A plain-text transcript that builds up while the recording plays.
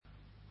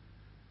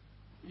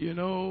You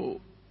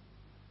know,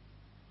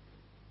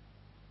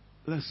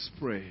 let's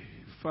pray.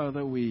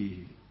 Father,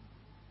 we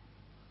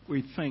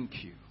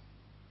thank you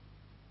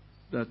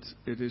that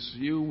it is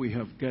you we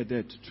have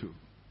gathered to.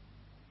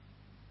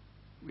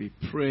 We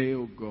pray,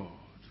 O God,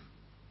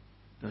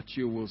 that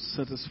you will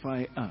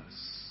satisfy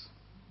us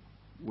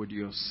with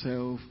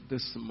yourself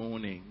this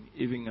morning,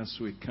 even as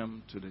we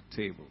come to the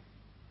table.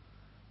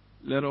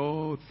 Let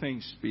all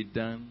things be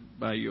done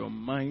by your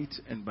might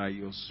and by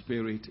your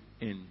Spirit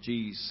in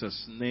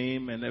Jesus'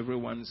 name. And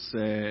everyone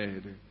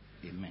said,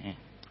 Amen.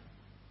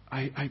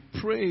 I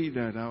pray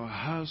that our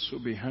hearts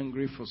will be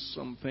hungry for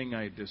something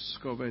I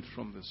discovered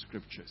from the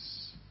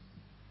Scriptures.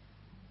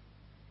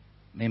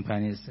 In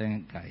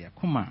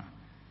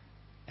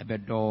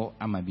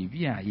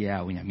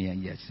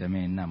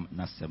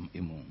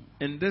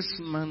this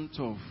month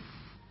of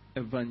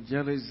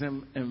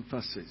evangelism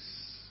emphasis,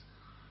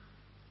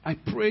 I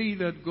pray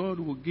that God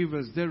will give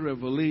us the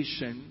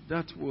revelation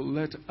that will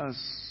let us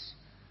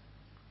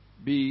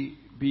be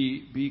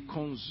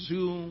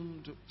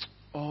consumed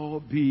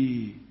or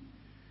be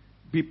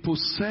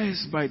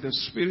possessed by the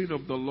Spirit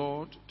of the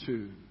Lord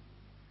to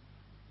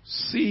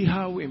see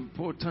how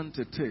important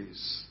it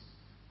is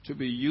to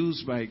be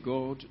used by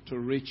God to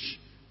reach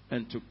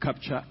and to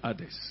capture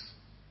others.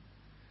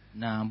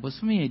 Na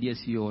bosome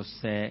ediasi yo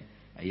se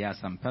ya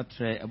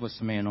sampatre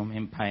bosome no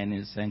empire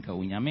ne senka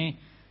unyame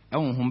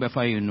ehunhum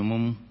befa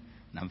yenumum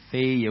na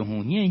fe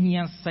yehu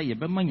hiahia sa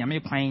yebema nyame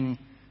kwan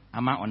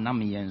ama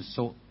onam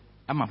yenso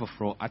ama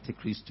foforo ate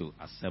Kristo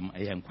asem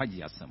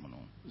eyenkwagi asem no.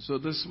 So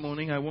this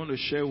morning I want to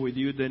share with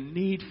you the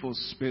need for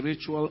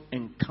spiritual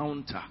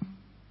encounter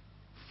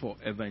for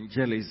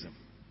evangelism.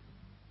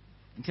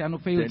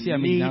 The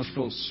need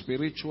for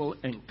spiritual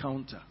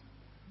encounter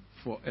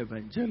for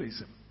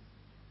evangelism.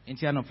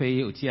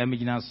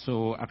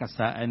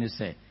 Akasa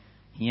enese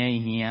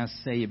hia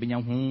se yebenya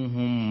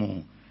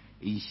hunhum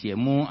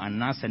ishemu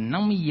anase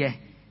namye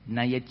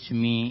na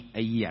yetumi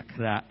ayi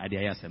akra ade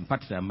ayasem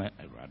patra ma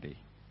awrade.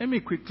 Let me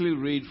quickly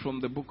read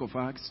from the book of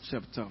Acts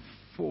chapter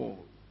 4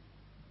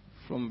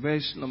 from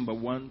verse number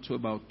 1 to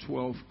about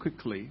 12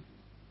 quickly.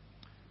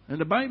 And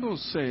the Bible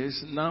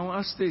says, now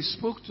as they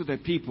spoke to the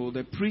people,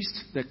 the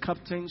priests, the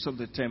captains of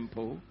the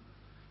temple,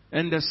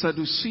 and the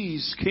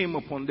Sadducees came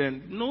upon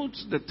them. Note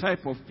the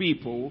type of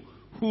people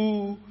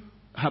who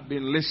have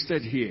been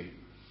listed here.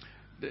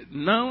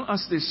 Now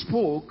as they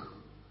spoke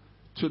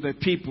to the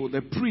people,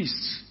 the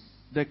priests,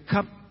 the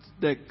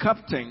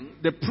captain,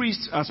 the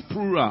priests as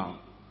plural,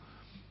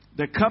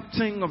 the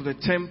captain of the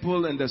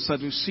temple and the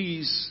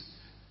Sadducees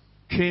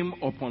came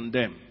upon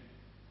them,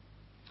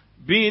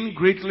 being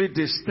greatly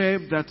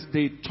disturbed that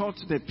they taught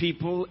the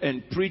people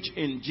and preached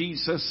in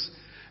Jesus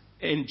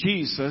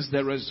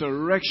the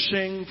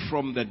resurrection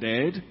from the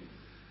dead.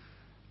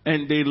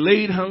 And they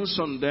laid hands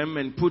on them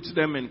and put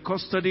them in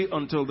custody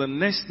until the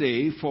next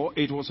day, for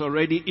it was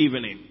already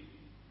evening.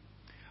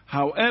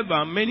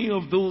 However, many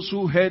of those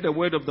who heard the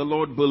word of the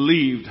Lord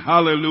believed.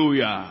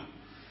 Hallelujah.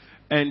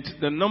 And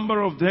the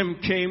number of them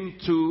came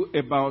to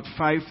about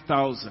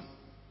 5,000.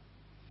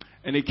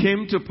 And it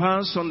came to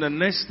pass on the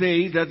next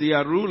day that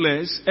their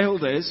rulers,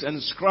 elders,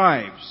 and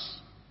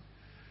scribes,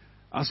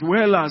 as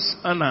well as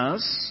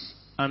Annas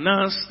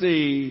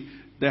the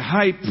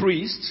high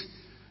priest,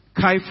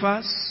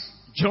 Caiaphas,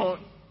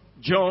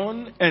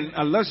 John, and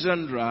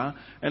Alexandra,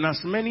 and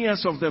as many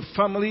as of the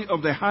family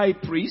of the high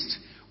priest,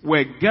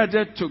 were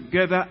gathered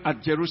together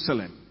at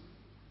Jerusalem.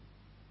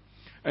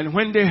 And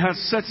when they had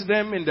set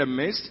them in the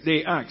midst,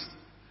 they asked,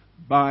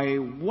 by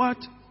what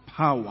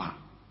power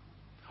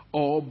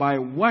or by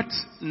what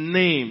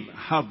name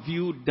have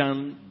you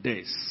done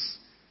this?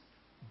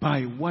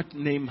 By what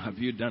name have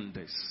you done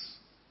this?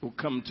 We'll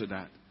come to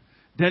that.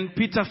 Then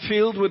Peter,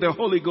 filled with the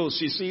Holy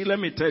Ghost. You see, let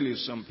me tell you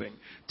something.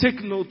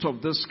 Take note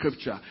of this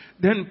scripture.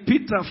 Then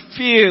Peter,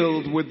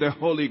 filled with the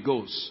Holy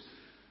Ghost.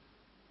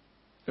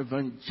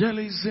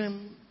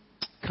 Evangelism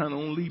can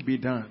only be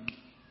done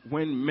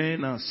when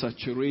men are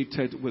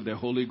saturated with the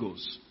Holy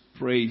Ghost.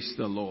 Praise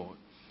the Lord.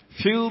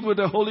 Filled with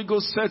the Holy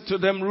Ghost, said to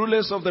them,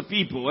 rulers of the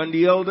people and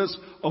the elders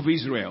of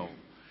Israel,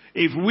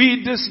 if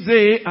we this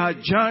day are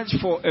judged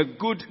for a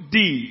good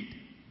deed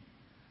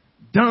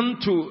done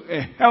to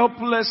a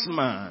helpless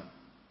man,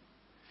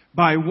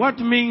 by what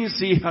means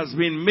he has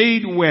been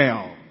made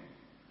well,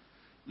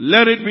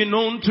 let it be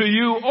known to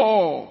you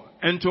all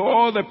and to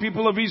all the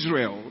people of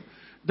Israel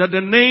that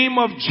the name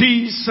of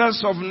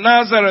Jesus of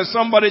Nazareth,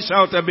 somebody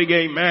shout a big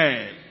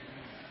amen,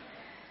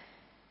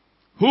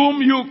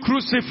 whom you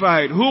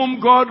crucified,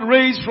 whom God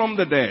raised from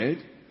the dead,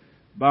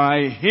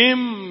 by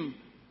him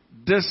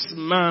this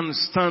man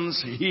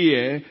stands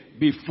here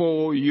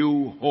before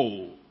you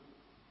whole.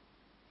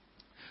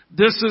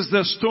 This is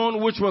the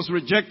stone which was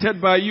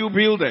rejected by you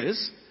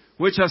builders,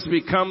 which has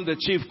become the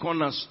chief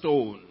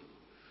cornerstone.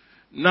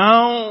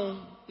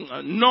 Now,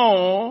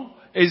 nor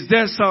is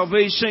there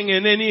salvation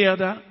in any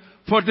other,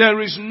 for there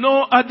is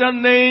no other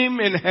name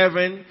in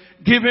heaven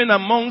given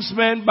amongst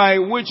men by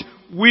which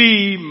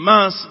we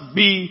must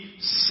be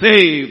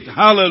saved.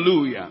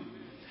 Hallelujah.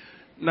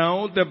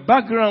 Now, the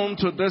background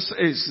to this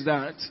is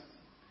that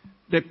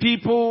the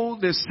people,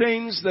 the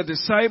saints, the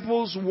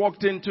disciples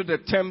walked into the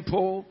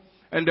temple,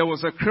 and there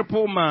was a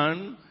crippled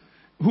man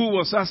who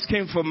was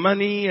asking for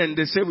money, and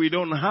they said, we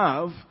don't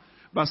have,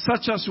 but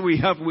such as we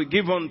have, we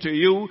give unto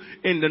you.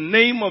 In the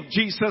name of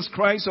Jesus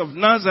Christ of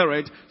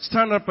Nazareth,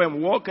 stand up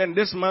and walk. And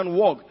this man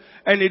walked.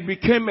 And it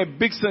became a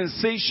big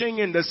sensation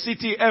in the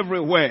city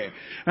everywhere.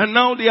 And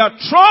now their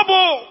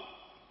trouble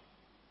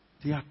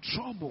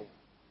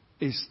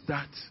is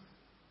that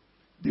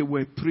they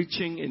were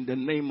preaching in the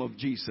name of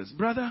Jesus.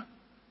 Brother,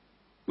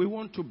 we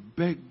want to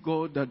beg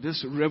God that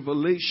this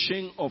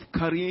revelation of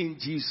carrying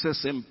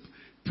Jesus and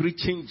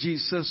preaching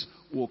Jesus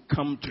will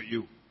come to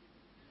you.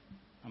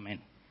 Amen.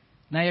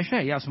 Na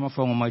yɛhwɛ yɛasoma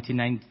fo nwoma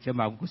 89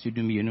 kyɛma akosi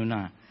dumienu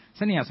na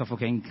sɛne yɛasɔfo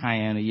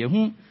kenkan no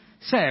yɛhu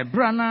sɛ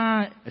bra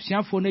na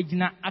asuafo no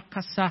gyina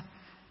akasa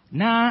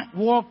na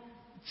wɔ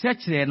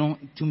kyerɛkyerɛ no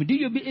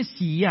tumidi bi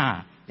esi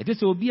a ɛte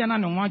sɛ obi na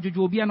ne ho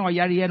adwodwo obi na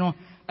ɔyare no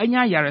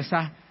anya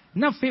yaresa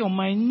na fe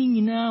ɔman ni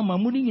nyinaa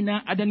mamu ni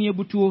nyinaa adane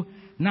abutuo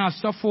na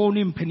asɔfo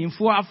ne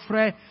mpanimfo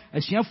afrɛ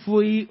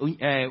asuafo yi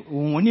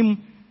wonim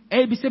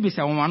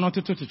ebisebisa wɔn ano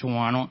totototo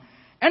wɔn ano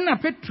ɛna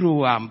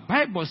Petro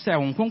Bible sɛ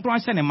wɔn konkron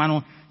ahyɛ ne ma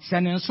no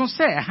hyɛ ne nso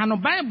sɛ ha no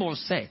Bible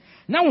sɛ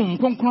na wɔn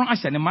konkron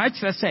ahyɛ ne ma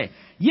akyerɛ sɛ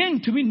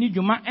yɛntumi ni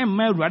dwuma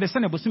ɛmma Awurade sɛ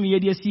na bosom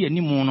yɛde asi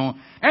animu no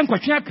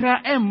ɛnkɔtwe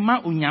akra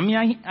ɛmma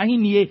onyame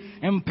ahenie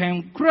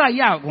mpɛnkura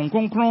yɛ a wɔn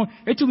konkron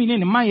etumi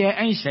ne ma yɛ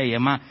ɛnhyɛ yɛ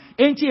ma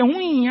enti ehu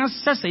hia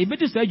sɛ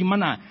ebetu sɛ adwuma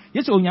na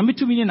yɛsɛ onyame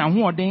tumi ne na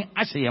hoɔden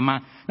ahyɛ yɛ ma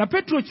na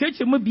Petro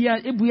kyerɛkyerɛ mu bia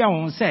ebuya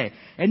wɔn sɛ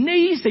ɛnɛ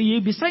yi sɛ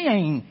yɛbisa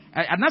yɛn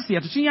anase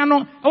yɛtoto ya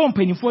no ɛwɔ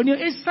mpanimfoɔ ne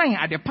ɛsan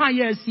adepa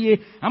yɛ asie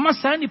ama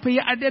saa nipa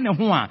yɛ ade ne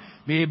ho a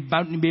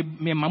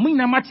me mamu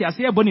nyina mate ase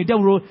ɛbɔ ne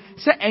dawuro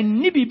sɛ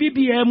ɛnni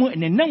bibibia mu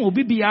ne nam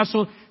obibia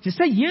so te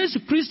sɛ Yesu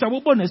Kristo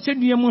abobɔ na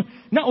sɛdua mu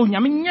na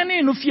onyame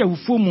nyane no fie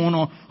awufo mu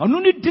no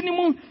ɔno ne dini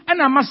mu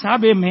ɛna ama saa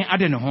be me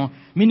ade ne ho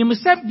minim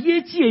sɛ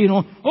bie tie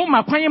no o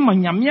ma kwan ma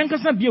nyame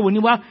yankasa bie woni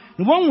wa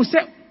ne wɔn hu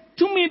sɛ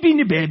tumi bi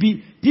ni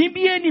baabi din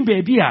bie ni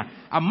baabi a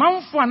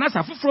amanfo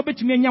anasa foforo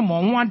betumi anya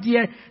mo ho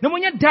ade na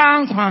monya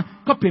daa nkwa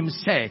kopem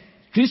sɛ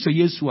Kristo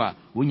Yesu a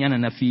wonya na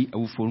nafi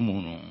awufo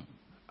mu no.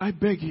 I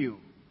beg you,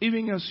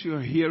 even as you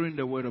are hearing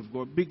the word of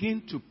God,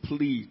 begin to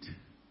plead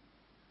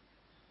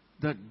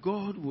that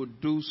God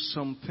would do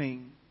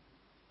something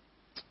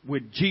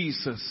with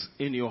Jesus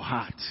in your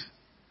heart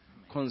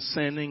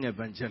concerning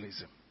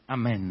evangelism.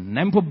 Amen.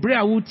 Nempo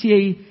bra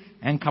wutie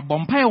enka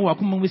bompa wa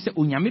kuma we se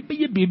onyame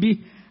beye bibi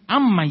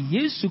ama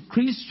Yesu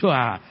Kristo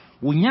a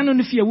wonyano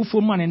no fie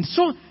awufo mu anen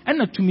so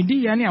na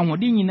tumidi ya ne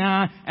ahode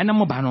nyina na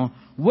moba no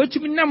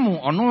watumi nam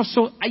ono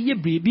so aye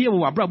bibi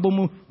wo abrabɔ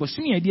mu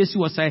bosumi ade asi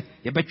wo sai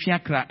ye betwe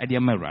akra ade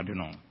ma Awurade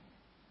no.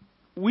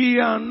 We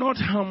are not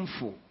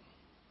harmful,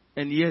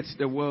 and yet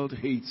the world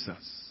hates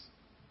us.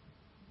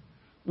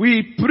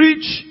 We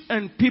preach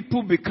and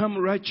people become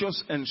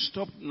righteous and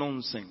stop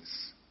nonsense.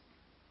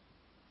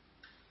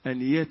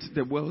 And yet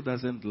the world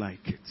doesn't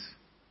like it.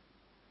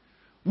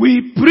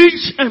 We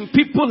preach and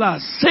people are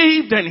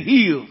saved and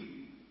healed.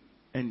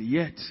 And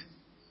yet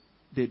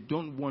they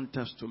don't want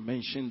us to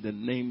mention the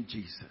name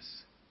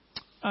Jesus.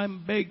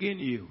 I'm begging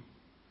you,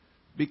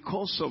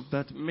 because of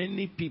that,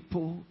 many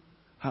people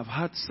have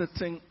had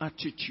certain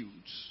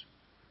attitudes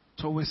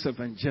towards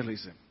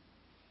evangelism.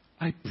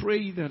 I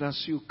pray that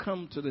as you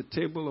come to the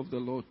table of the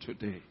Lord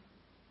today,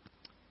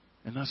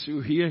 and as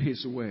you hear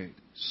His word,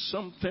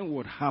 something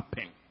would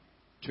happen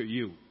to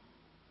you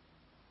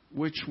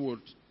which would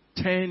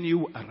turn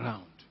you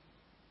around.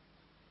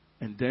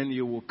 And then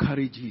you will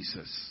carry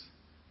Jesus.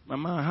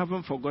 Mama, I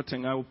haven't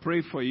forgotten. I will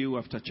pray for you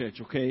after church,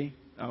 okay?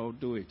 I will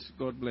do it.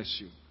 God bless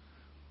you.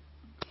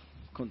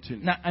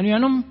 Continue. Na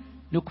anuanom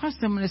the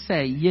question is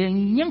say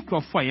yen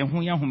krofo ye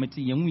ho ya homete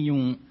yen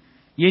wu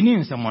ye ni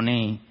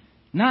nsamone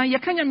na ye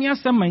kan nyame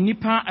asam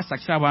nipa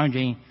asakira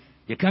wanwen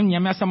ye kan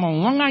nyame asam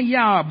won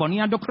aya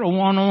bone adokro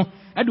won no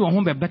e de won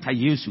ho bebeta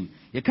Yesu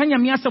ye kan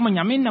nyame asam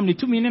nyame nam ne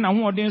tumi ne na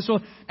ho oden so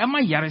e ma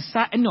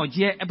yaresa ne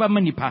oje e ba ma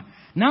nipa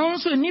na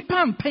nso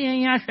nipa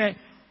mpanyen ahwe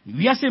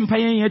wiase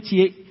mpanyen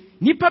atie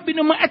nipa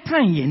binom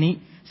etan ye ni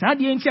saa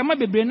de enti ama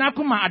bebre na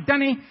akoma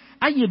adane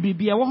aye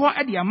bibia wo ho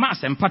ade ama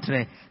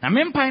asempatre na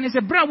mempan ne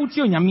se bra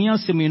wuti onyame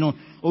asemi no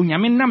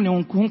onyame nam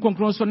ne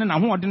konkron so ne na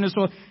ho ode ne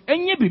so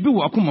enye bibi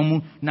wo akoma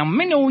mu na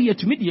mene wo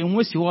yetumi de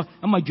enwo si ho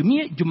ama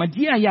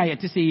dwumadi aya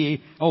yete se ye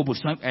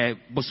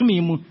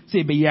bosumi mu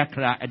se be ya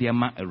kra ade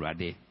ama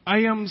Awurade. I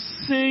am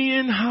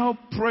saying how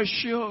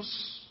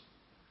precious,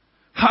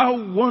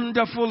 how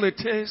wonderful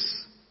it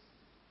is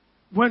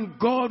when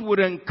God would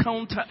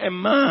encounter a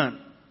man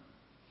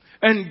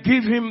and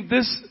give him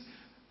this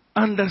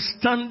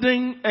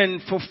understanding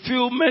and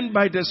fulfillment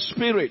by the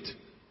Spirit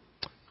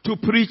to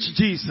preach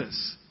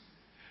Jesus.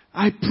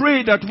 I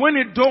pray that when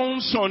it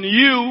dawns on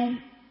you,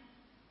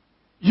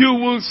 you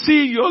will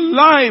see your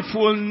life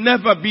will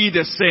never be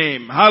the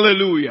same.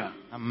 Hallelujah.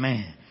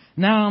 Amen.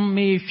 Now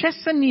me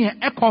hwese ne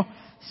eko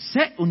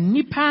se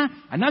onipa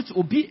anas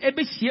obi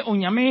ebesie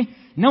onyame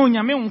na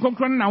onyame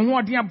nkonkro na ho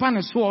ode aba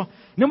ne so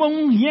na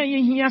mo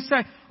hia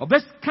se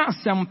obeska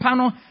asempa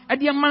no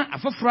ade ma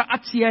afoforo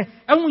atie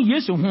ehun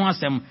Yesu ho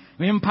asem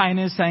mempan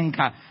ne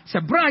sanka se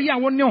bra ya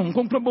wo ne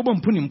nkonkro bobo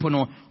mpunimpo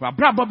no wa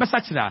brabo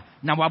besakira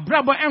na wa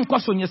brabo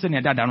enkoso nyese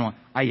ne dada no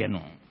aye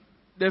no.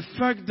 The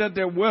fact that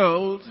the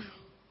world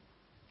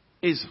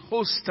is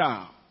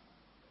hostile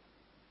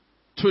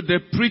to the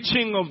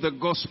preaching of the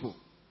gospel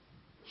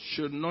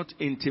should not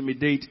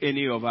intimidate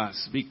any of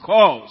us,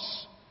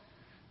 because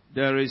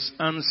there is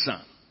answer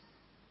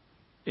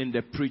in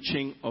the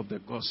preaching of the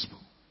gospel.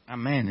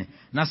 Amen.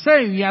 Na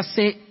say we are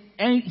say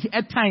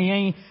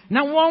etan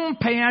na won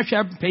pan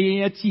ahwa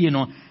pan atie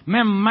no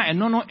memma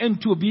eno no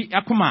ento bi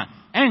akoma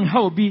enha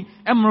obi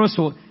emro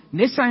so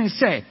ne san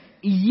say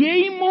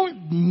yei mu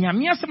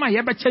nyame asema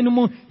yebeche no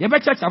mu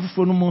yebeche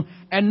chafofo no mu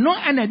eno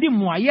anadi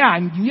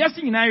muaya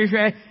wiase nyina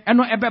hwehwe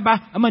eno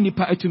ebeba ama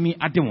nipa atumi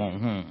ade won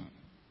ho.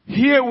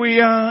 Here we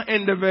are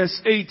in the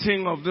verse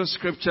 18 of the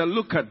scripture.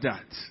 Look at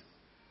that.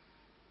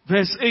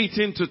 Verse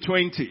 18 to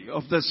 20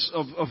 of this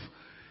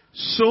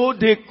so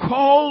they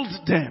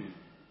called them,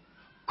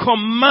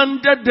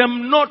 commanded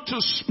them not to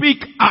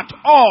speak at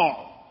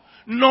all,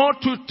 nor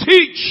to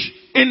teach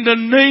in the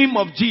name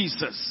of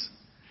Jesus.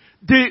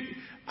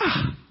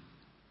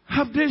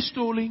 Have they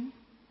stolen?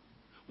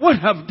 What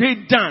have they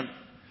done?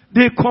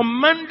 They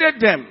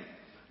commanded them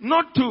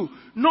not to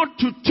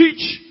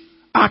teach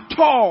at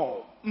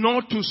all,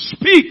 nor to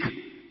speak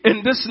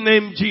in this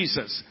name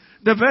Jesus.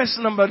 The verse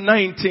number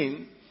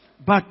 19,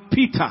 but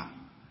Peter,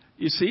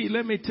 you see,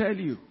 let me tell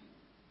you,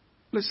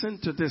 listen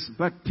to this,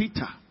 but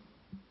Peter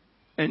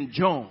and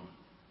John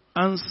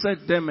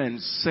answered them and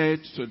said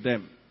to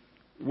them,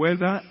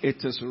 whether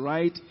it is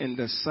right in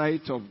the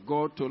sight of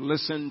God to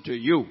listen to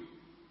you,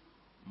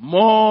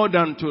 more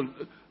than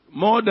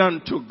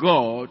to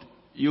God,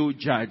 you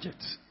judge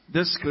it.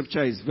 This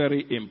scripture is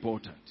very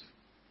important.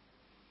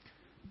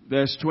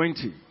 Verse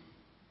 20.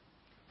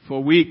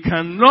 For we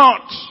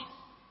cannot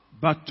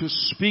but to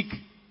speak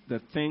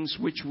the things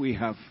which we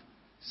have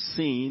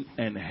seen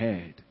and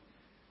heard.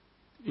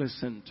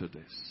 Listen to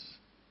this.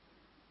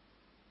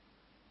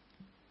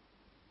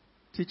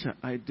 Teacher,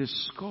 I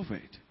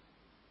discovered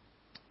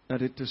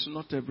that it is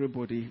not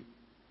everybody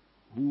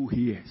who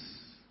hears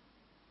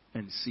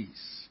and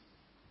sees.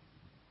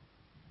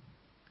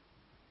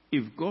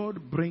 If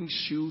God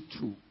brings you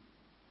to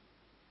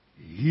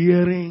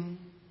hearing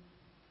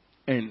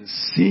and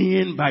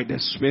seeing by the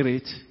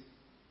Spirit,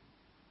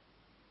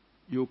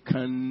 you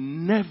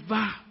can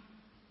never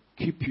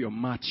keep your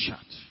mouth shut.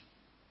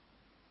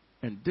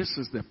 And this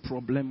is the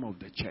problem of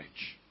the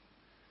church.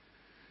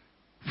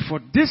 For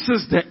this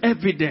is the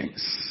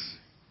evidence.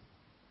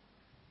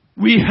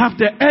 We have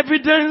the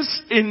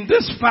evidence in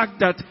this fact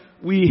that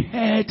we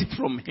heard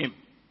from him.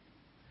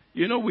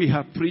 You know, we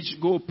have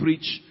preached, go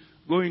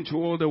into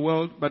all the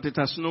world, but it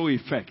has no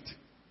effect.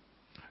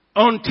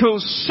 Until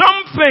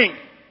something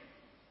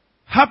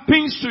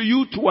happens to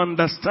you to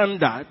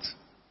understand that,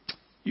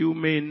 you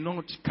may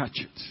not catch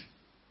it.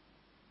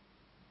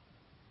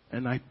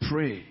 And I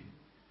pray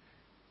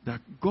that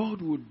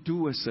God would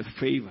do us a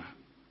favor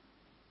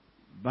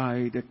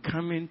by the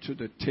coming to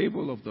the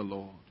table of the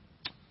Lord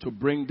to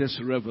bring this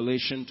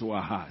revelation to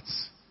our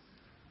hearts.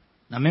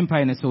 Na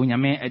mempa ne so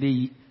nyame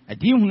adi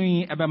hunu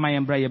yi eba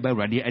mayen bra ye ba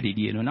urade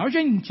adedie no na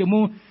ohwe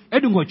nchemu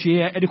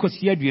edungotwe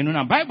edikosi adue no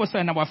na Bible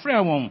say na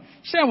wafrɛ won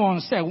hye won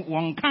say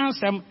won kan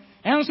asɛm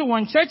enso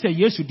won church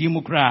Yesu di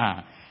mu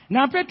kra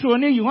na Petro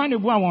ne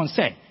Yohane bua won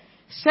say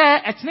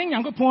etene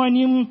Nyankopɔn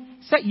anim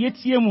sɛ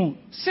yetie mu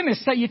sene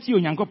sɛ yetie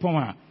Onyankopɔn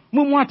a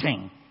mumu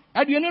aten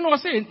adue no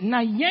say na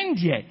yen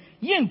de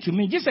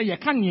yentumi gye sɛ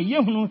yɛka ne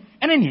yehunu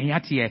ene ne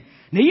yate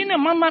na yi na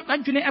mama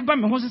adwene eba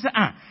me ho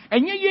sɛ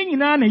enye yen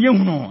nyina na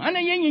yehunu ana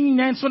yen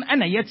nyina nso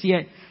ana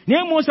yete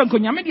na emu sɛ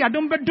nkonyame de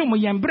adom bedom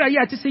yɛn bra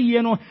yɛ ate sɛ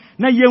yie no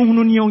na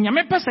yehunu ne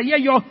onyame pɛ sɛ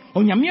yɛyɔ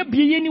onyame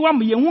abie yɛ ni wa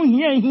ma yehu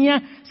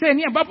hia sɛ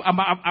ne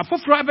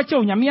afoforo abɛkyɛ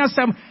onyame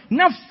asɛm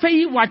na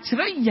fei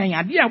wakyerɛ yɛn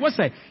ade a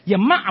wɔsɛ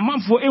yɛma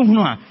amanfo ehunu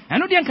a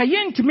ɛno de nka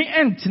yɛntumi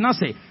ɛntena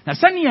sɛ na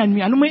sɛne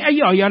anuanom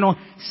ɛyɛ ɔyɛ no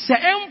sɛ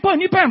empo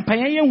nipa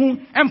mpayan yehu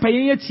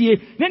mpayan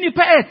yɛtie na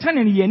nipa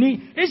ɛtane ne yɛni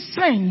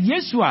esan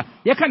Yesu a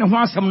yɛka ne ho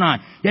asɛm no a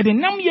yɛde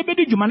nam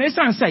yɛbɛdi dwuma na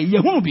esan sɛ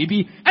yɛhunu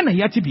bibi ɛna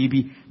yɛte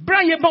bibi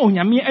bra yɛba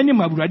onyame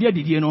anim aburade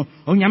adidie no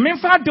onyame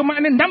fa adom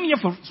ne ndam yɛ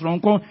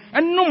soronko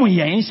ɛnom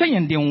yɛn nhyɛ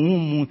yɛn de wo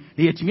mu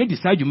na yɛtumi adi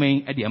saa dwuma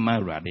yi ɛde ama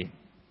urade.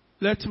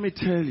 Let me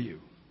tell you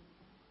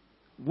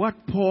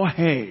what Paul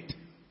heard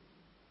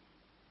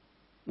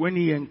when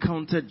he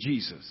encountered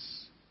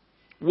Jesus,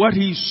 what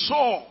he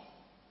saw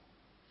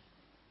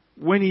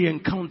when he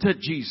encountered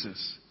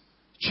Jesus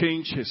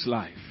changed his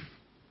life.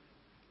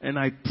 And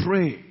I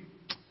pray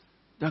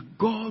that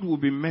God will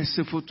be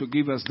merciful to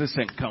give us this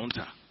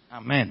encounter.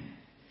 Amen.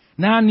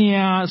 Na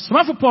nia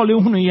smafo Paul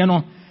ehunu ye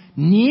no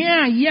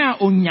nia ya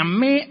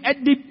onyame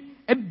edi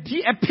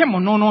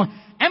epem no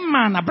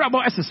emma na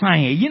brabo esesan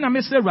yi na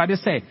mesre urade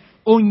say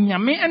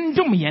onyame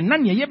endom ye na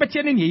ne ye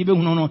bete ne ye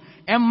behunu no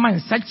emma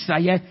nsakira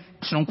ye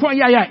sonko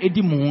ya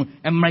edi mu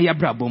emma ye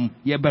brabom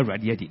ye ba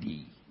urade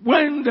adidi.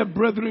 When the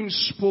brethren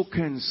spoke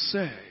and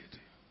said,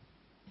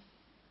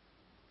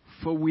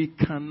 for we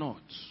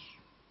cannot.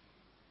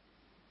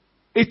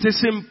 It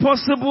is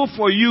impossible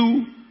for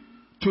you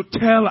to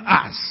tell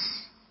us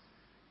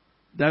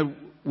that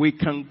we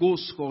can go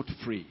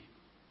scot-free,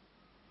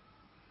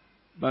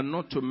 but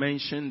not to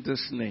mention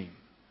this name,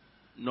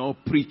 nor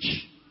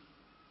preach.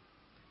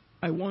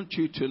 I want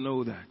you to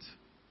know that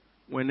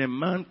when a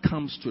man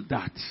comes to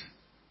that,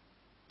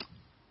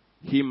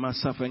 he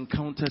must have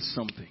encountered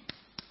something.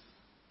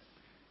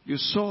 You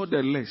saw the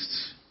list.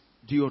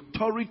 The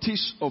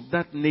authorities of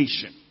that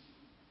nation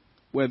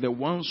were the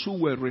ones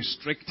who were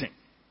restricting.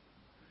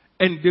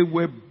 And they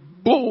were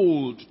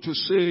bold to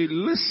say,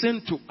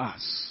 listen to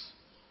us.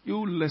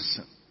 You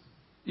listen.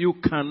 You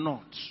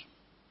cannot.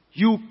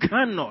 You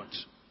cannot.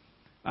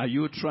 Are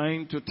you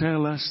trying to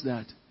tell us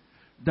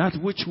that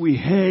which we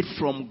heard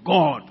from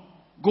God,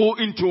 go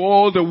into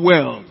all the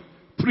world,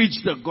 preach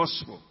the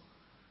gospel?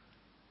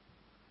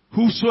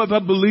 Whosoever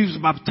believes,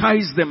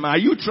 baptize them. Are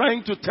you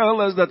trying to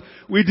tell us that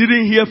we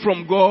didn't hear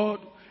from God?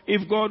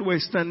 If God were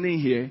standing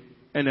here,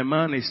 and a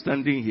man is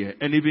standing here,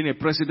 and even a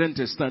president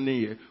is standing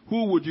here,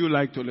 who would you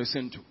like to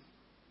listen to?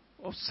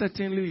 Well,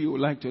 certainly you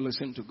would like to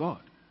listen to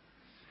God.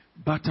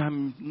 But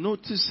I'm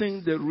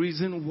noticing the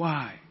reason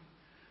why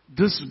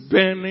this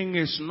burning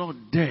is not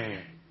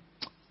there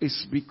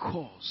is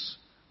because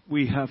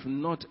we have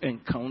not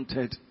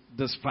encountered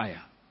this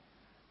fire.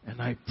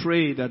 And I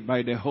pray that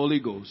by the Holy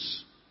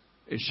Ghost,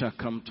 it shall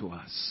come to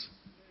us.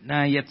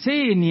 Na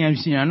yete ni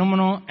amsianom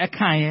no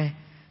ekaye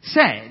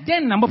se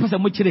den na mbopasa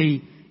mo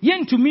kire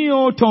yentumi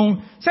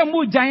oton se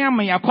mo jan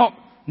ama yakọ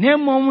na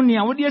emom ne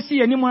awode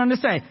asi animu na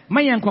se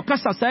mayen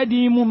kokasa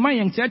saadi mu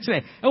mayen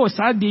kyekere e wo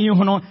saadi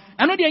ho no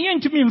eno de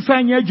yentumi mfa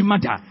anya adwuma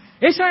da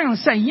esan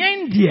se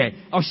yen de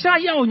o sha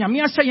ya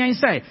onyame asha yen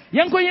se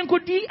yenko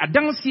di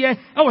adanse e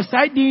wo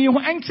saadi ho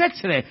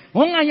enkyekere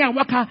won anya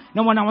waka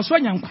na wona wo so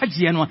anya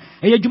nkwagye no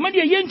e adwuma de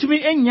yentumi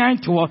enya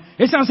nto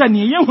esan se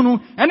ne yehunu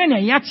ene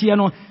ne yate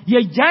no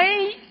ye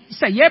jan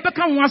se ye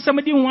beka ho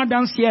asam di ho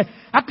adanse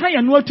aka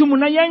ya no atumu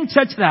na yen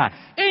kyekere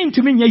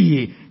entumi nya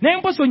yie na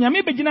mpo so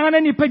nyame begina ha na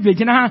ni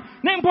padwagina ha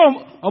na mpo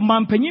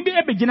omampanyin bi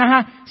ebegina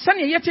ha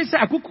sane yete se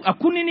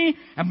akunini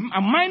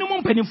aman no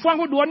mpanifo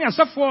ahodo ne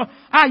asafo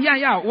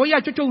ya wo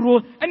ya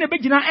twetworo ene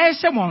begina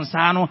ehye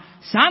monsa no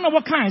saa no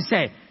wo kan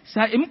se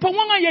sa mpo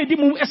won aye di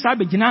mu esa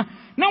begina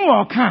na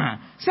wo kan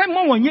se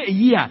mo wonye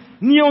eyi a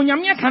ne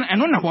onyame kan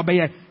eno na wo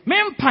beye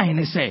mempan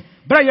ne se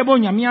bra ye bo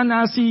onyame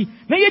anasi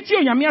na yeti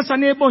onyame asa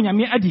na ebo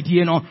onyame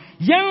adidie no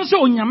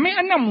yenso onyame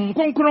anam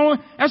nkonkron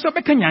eso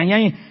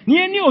bekanyanyan ne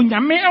eni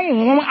onyame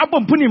anwon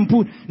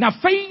abompunimpu na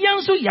fai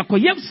yenso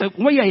yakoye se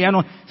woye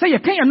no se ye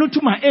kan ya no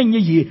tuma enye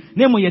yie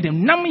na mo ye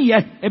dem nam ye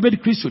ebedi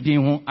Kristo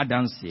din ho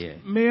adanse.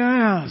 May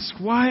I ask,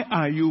 why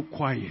are you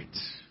quiet?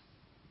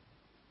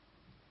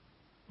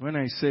 When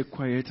I say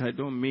quiet, I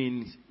don't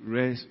mean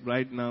rest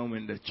right now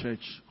in the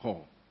church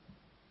hall.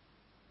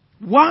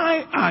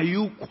 Why are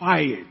you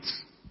quiet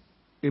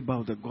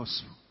about the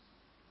gospel?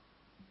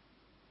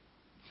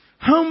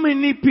 How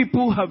many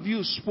people have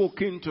you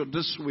spoken to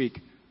this week,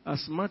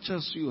 as much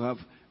as you have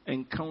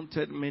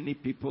encountered many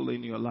people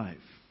in your life?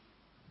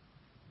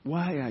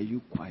 Why are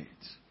you quiet?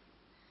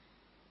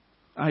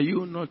 Are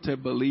you not a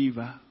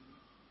believer?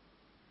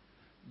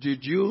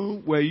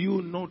 Were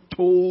you not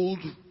told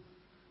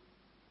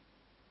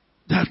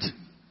that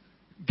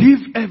give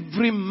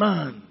every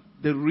man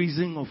the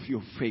reason of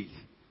your faith?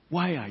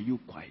 Why are you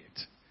quiet?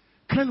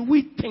 Can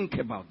we think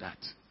about that?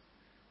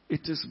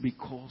 It is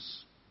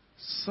because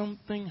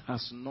something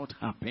has not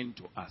happened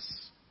to us.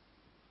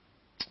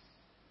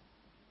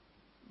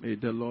 May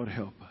the Lord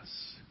help us.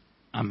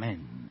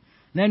 Amen.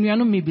 Na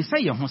nuanu mi bisa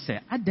ye ho se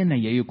adena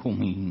ye ko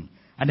hu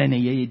adena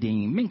ye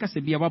den menka se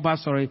bia baba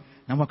sorry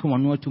na waka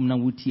wonu atum na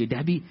wutie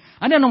dabi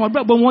adena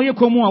wabra bo mo ye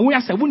ko mu a wo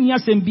yasa woni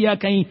asem bia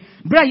kan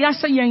bra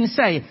yasa yen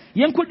sai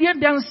yen ko die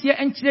danse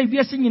enkire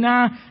bia se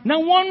nyina na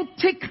won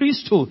take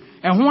Kristo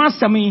ho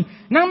asem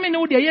na me ne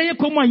wo de ye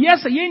ko mu a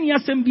yasa yen ni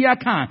asem bia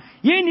kan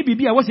yen ni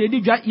bibia wo se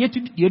yedidwa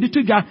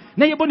yeditudwa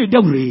na ye bo ne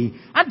dawure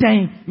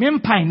adan me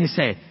mpan ne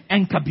se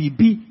enka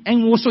bibi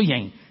enwo so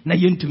yen na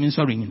yentumi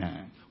nsori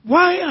nyina.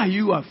 Why are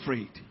you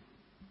afraid?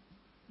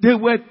 They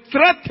were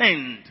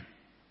threatened.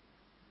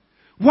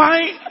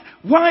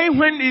 Why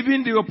when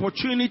even the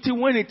opportunity,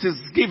 when it is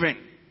given,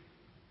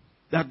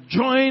 that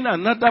join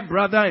another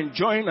brother and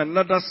join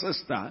another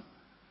sister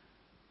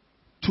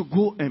to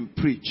go and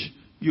preach,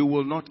 you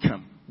will not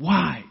come.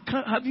 Why?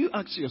 Have you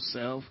asked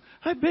yourself?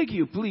 I beg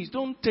you, please,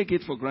 don't take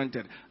it for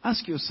granted.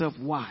 Ask yourself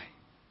why.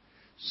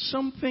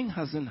 Something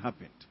hasn't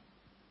happened.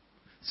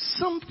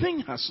 Something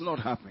has not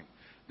happened.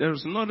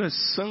 There's not a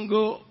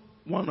single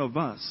one of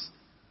us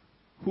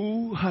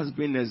who has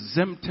been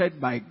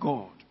exempted by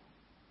God.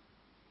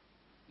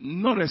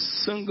 Not a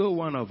single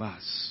one of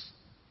us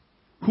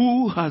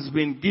who has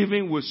been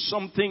given with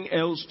something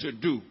else to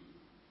do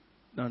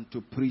than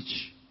to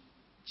preach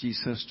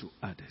Jesus to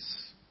others.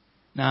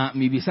 Na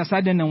mibisa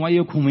sade na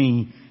waye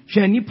kumi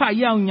hwe nipa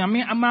ya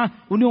onyame ama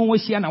oni won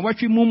wosia na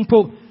watwe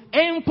mumpo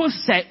empo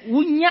se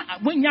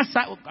wonya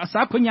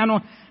sa konya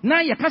no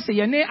na yakase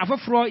ye ne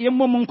afoforo ye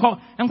mmom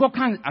nko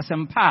kan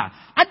asempa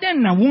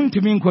aden na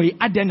wontumi nkoi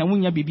aden na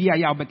wonya bibia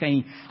ya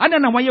obekan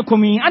aden na waye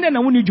komi aden na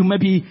woni dwuma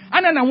bi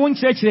aden na won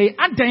kyerɛkyerɛ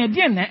aden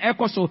de na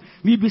ekoso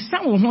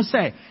bibisa wo ho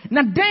se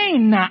na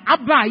den na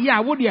aba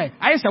ya wo de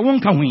ayese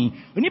wonka hwi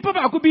onipa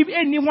ba ko bi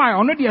eni ho a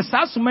ono de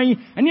sa asoma yi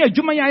ene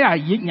adwuma ya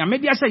nyame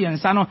de ahye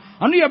yensa no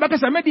ono ye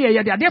obekasa me de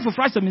ye de ade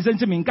foforo asem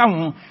nsentimi nka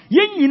ho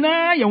ye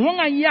nyina ye won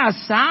aya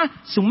sa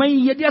soma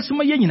yi ye de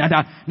asoma ye nyina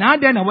da na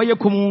aden na waye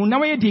komu na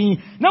waye din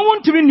na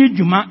wontumi ni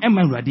dwuma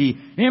ema Awurade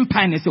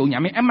empa ne se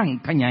onyame ema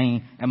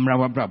nkanyan emra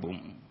wabrabom.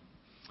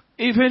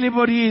 If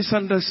anybody is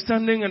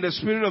understanding and the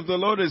Spirit of the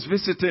Lord is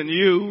visiting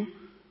you,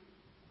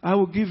 I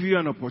will give you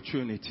an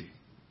opportunity.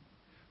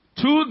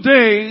 2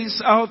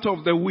 days out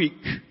of the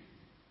week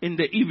in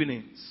the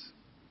evenings,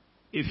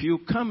 if you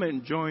come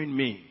and join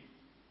me,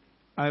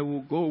 I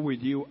will go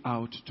with you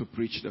out to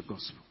preach the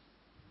gospel.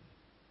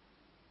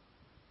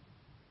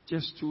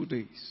 Just 2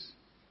 days.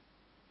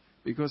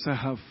 Because I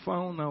have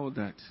found out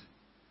that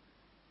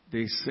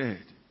they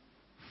said,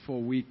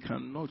 for we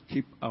cannot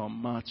keep our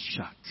mouth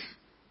shut.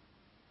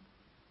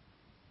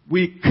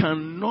 We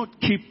cannot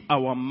keep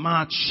our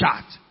mouth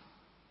shut.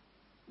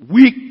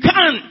 We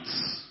can't.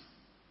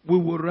 We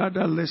would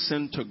rather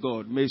listen to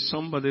God. May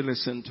somebody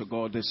listen to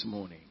God this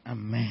morning.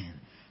 Amen.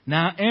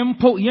 Na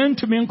empo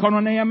yentumi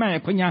nkono na yama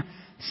ekonya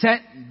se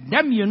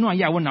dam yenu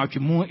aya wo na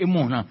atwemu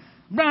emu na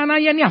brana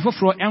ye ne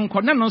afoforo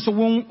enko na no so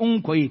won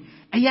onkoi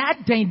aya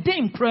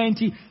den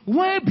kranti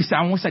wa bisa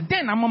ho se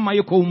den na mama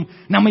ye kom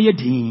na maye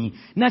din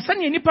na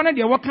sane nipa na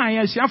de wo kan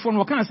ya hyiafo no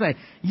wo kan se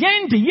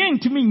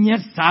yentumi nye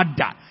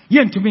sada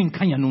yentumi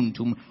nkanya no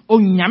ntum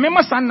onyame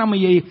masa na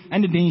maye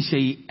ene den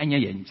hyei enye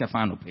ye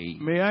nchefa no pei.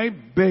 May I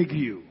beg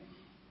you,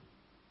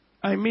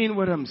 I mean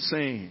what I'm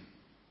saying.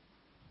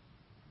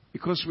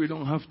 Because we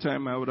don't have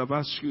time, I would have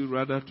asked you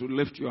rather to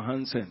lift your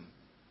hands in.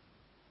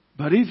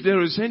 But if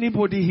there is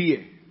anybody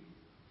here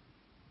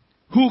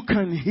who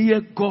can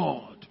hear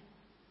God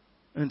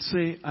and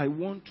say, I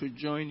want to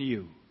join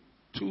you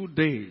 2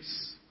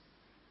 days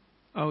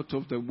out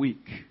of the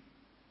week,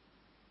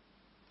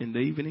 in the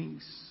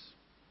evenings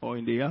or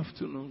in the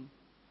afternoon,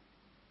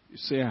 you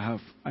say,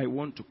 I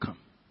want to come.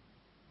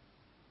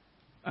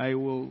 I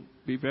will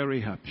be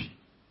very happy.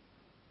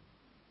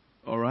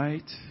 All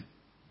right?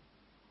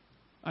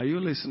 Are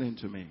you listening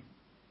to me?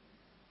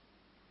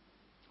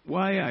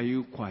 Why are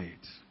you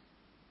quiet?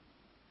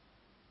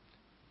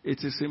 It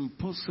is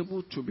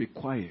impossible to be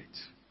quiet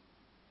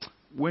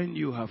when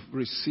you have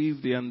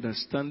received the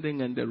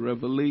understanding and the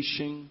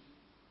revelation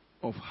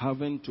of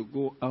having to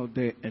go out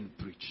there and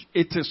preach.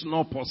 It is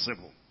not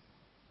possible.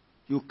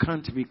 You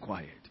can't be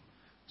quiet.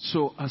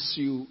 So as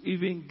you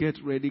even get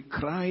ready,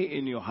 cry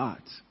in your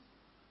heart,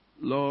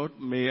 Lord,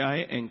 may I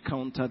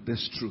encounter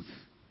this truth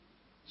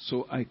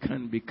so I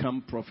can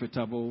become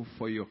profitable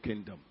for your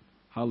kingdom.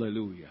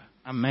 Hallelujah.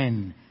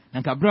 Amen.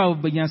 Nanka bra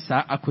obenya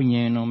sa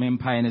akonye no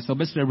mempae ne so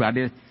besre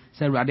Awurade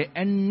se Awurade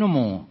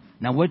ennomo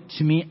na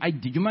watumi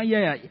adidwuma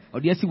ye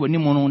ode asi wani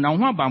mu no na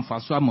ho abamfa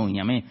so ama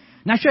onyame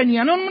na hwe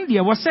ne no de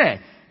wo se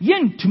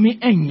yentumi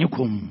enye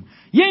kom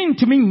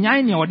yentumi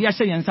nyan ne ode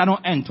ahye yensa no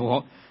ento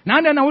ho na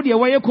anda na wo de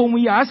wo ye kom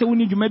ya ase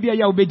woni dwuma bia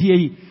ya obedie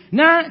yi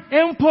na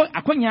empo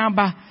akonya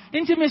aba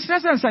enti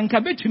mesrasa sanka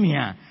betumi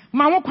a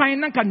ma wo kwan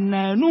na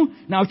kananu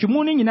na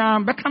atwemu no nyina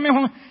beka me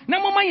ho na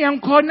moma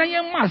yenko na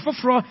yemma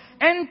afoforo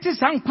enti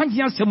san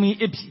kwagye asem yi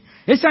ebi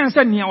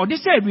esansa nia ode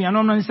se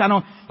aduano no nsa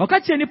no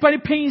okache nipa ni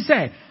pen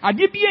se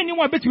ade bia ni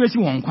wa betumi si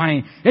won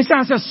kwan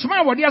esansa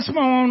soma wode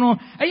asoma won no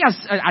eya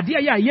ade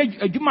ya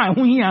adwuma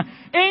ho hia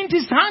enti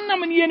san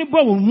nam ne ni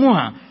bo won mu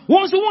a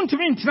won so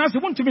wontumi ntina se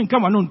wontumi nka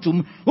wano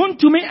ntum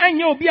wontumi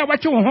anya obi a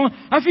wache won ho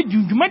afi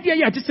dwuma de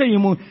ya tese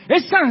yimu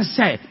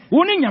esansa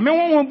woni nyame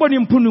won bo ni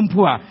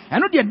mpunumpu a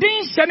eno de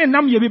den hye ne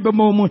nam ye bi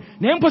bemo mu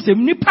na empo se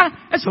nipa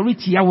esori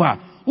tia wa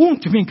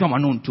wontumi nka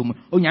wano ntum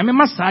onyame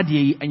masa de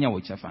yi anya wo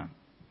chefa.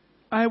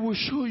 I will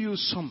show you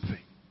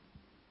something.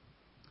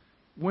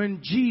 When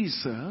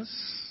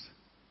Jesus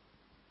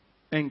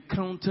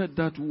encountered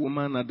that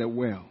woman at the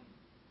well,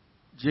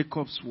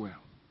 Jacob's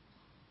well,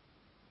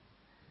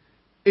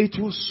 it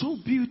was so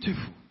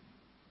beautiful.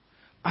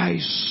 I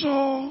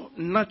saw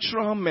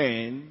natural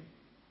man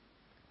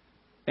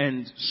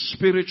and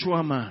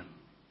spiritual man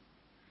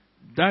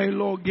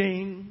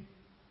dialoguing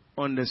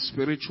on the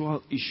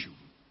spiritual issue.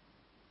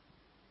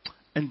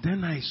 And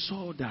then I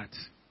saw that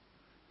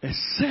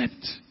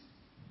except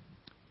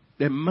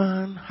the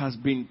man has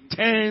been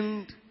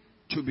turned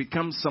to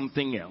become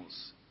something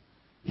else,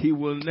 he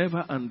will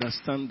never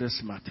understand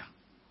this matter.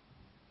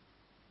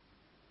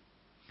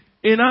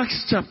 In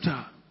Acts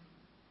chapter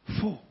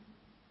 4,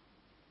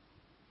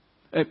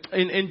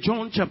 in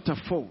John chapter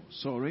 4,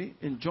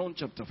 in John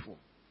chapter 4,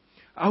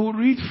 I will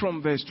read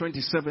from verse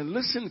 27.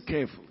 Listen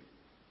carefully.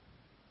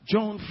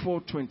 John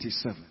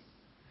 4:27.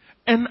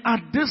 And at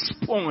this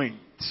point,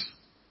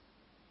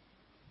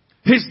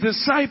 his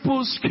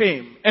disciples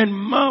came and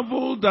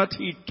marveled that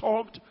he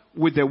talked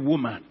with a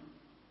woman.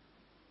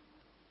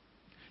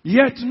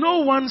 Yet no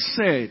one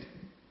said,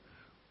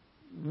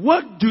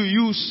 what do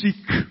you seek?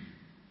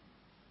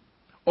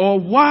 Or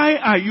why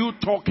are you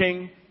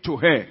talking to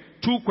her?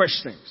 2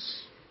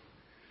 questions.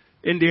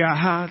 In their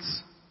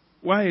hearts,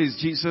 why is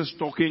Jesus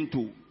talking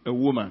to a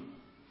woman?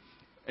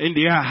 In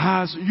their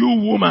hearts,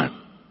 you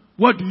woman,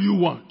 what do you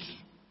want?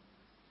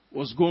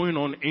 What's going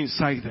on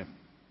inside them?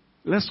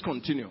 Let's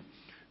continue.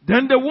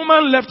 Then the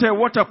woman left her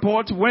water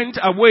pot, went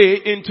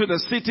away into the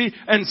city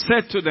and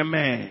said to the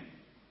man,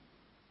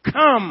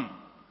 come,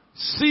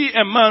 see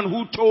a man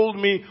who told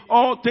me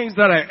all things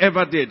that I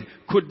ever did.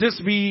 Could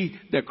this be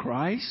the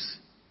Christ?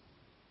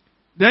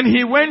 Then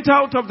he went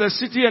out of the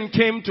city and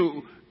came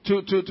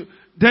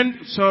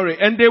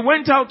and they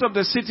went out of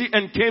the city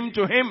and came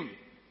to him.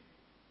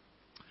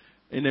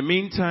 In the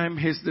meantime,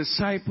 his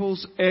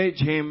disciples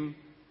urged him,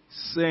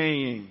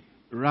 saying,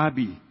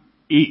 Rabbi,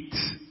 eat.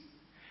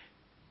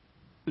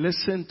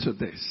 Listen to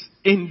this.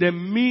 In the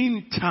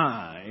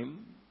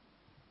meantime,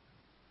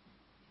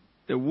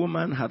 the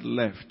woman had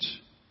left.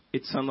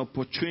 It's an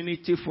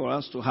opportunity for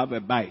us to have a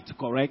bite,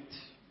 correct?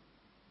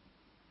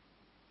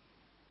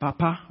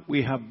 Papa,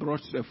 we have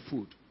brought the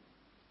food.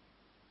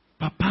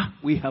 Papa,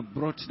 we have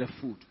brought the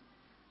food.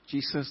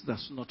 Jesus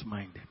does not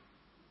mind them.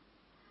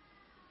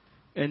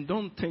 And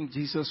don't think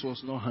Jesus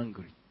was not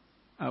hungry.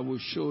 I will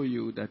show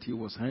you that he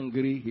was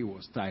hungry, he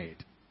was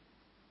tired.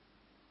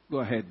 Go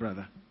ahead,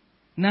 brother.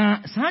 Na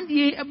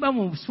Sandy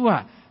Abamu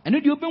Swa, and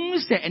you been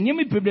with and you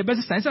may be the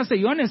best sense. I say,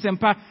 Yon and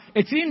Sempa,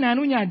 a 3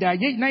 Nanunya,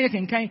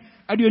 Nayak kind,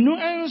 I do no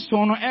answer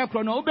no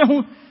aircraft, no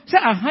behu, say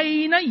a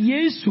hyena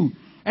Yesu,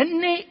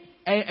 and nay,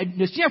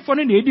 the chef for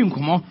the Indian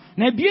come,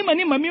 na be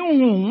many mammy,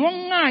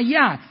 one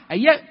ya, a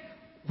yet,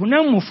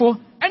 Hunamufo,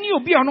 and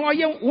you'll be on all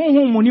your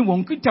own money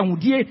won't quit down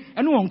dear,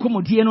 and won't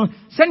come dear, no,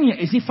 send you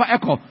as if for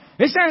echo.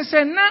 It's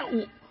saying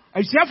now.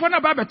 I say for na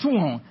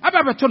ababetono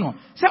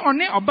say one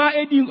oba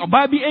edin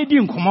oba bi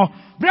edin komo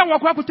bre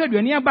wakwa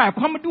kotadu ni aba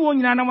akwam de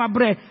wonyina na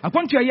wabre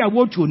akwantu ya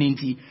wotu ni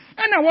nti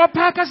na wo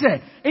pa ka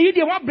say eyi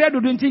de wabre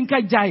dodo nti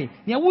nka jai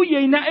ne wo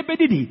yei na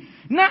ebedidi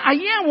na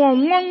aye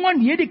won wonwon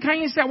ne edi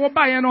kan say wo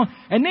ba ye no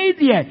ene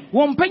die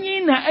won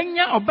panyin na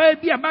anya oba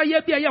bi aba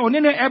ye bi ya one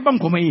ne eba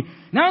nkomo yi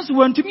nanso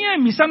wantumi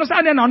amisa no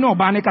sa de na no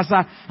oba ne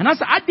kasa na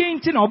sa ade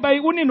nti na oba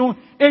yi woni no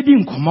edi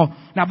nkomo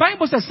na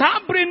Bible says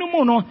sabre no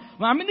mu no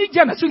ma me ni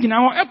jana so gina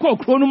ho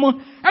ekọ no mu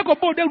ekọ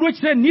bo de ro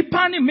kire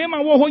nipa ne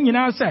mema wo ho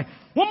nyina se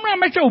wo mra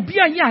mehwe obi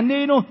anya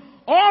ane no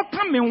o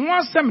ka me ho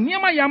asem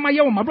niama ya ma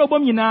ye wo mabro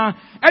bom nyina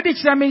e de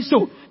kire me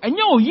so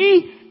enye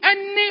oyi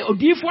ene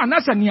odifo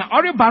anasa ne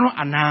oreba no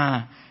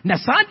ana na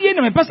saade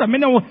ne me pesa me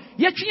ne wo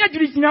ye twia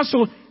dwiri gyina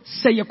so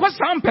se ye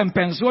kwasa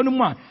mpempenso no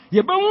mu a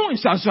ye behu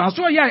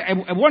nsaso ya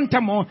e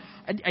wontamo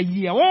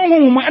ye won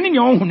hu ane ne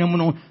won hu ne mu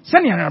no se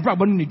ne na bra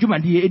bo ne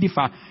dwumade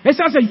edifa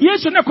esa se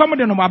Yesu ne kwam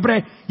de no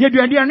mabre ye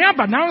duade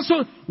aba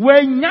nanso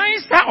wanyan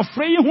sa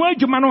ofre yi hu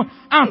adwuma no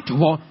anto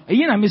ho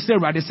eyi na Mr.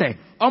 Rade say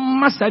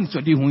omasa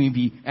nso de hu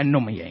bi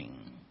ennom yen.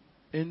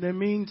 In the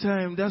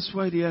meantime, that's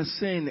why they are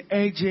saying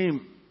urge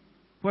him.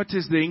 What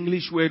is the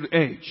English word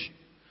urge?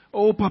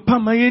 Oh, Papa,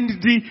 my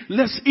entity,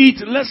 let's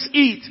eat.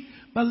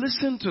 But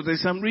listen to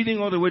this. I'm reading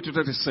all the way to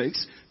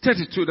 36,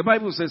 32. The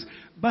Bible says,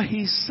 but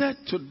he said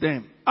to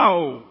them,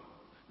 oh,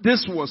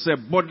 this was a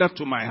bother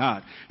to my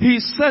heart. He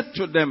said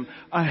to them,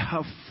 I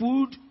have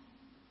food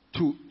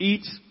to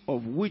eat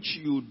of which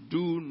you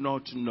do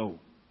not know.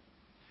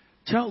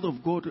 Child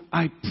of God,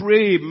 I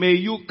pray, may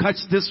you catch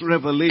this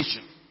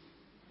revelation.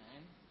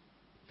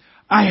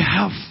 I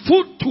have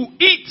food to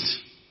eat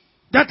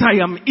that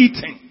I am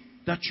eating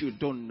that you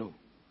don't know.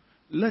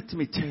 Let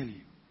me tell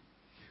you,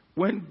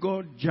 when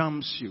God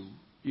jams you,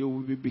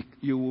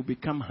 you will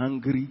become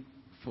hungry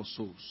for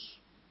souls.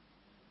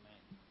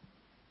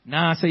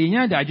 Na say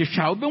nya da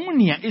jehwa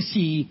obehunia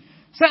esi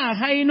sa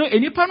hai no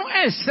enipa no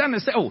esa na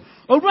say oh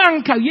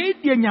oruanka ye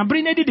die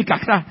nyabre na didi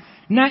kakra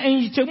na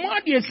enchemu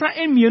ade sa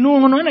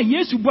emienu ho no na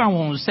Yesu bu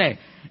awon say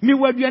mi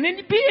waduane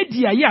ni bi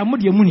edi aye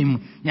amode munim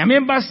nyame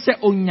ba se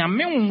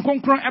onyame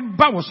nkonkron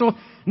eba wo so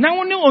na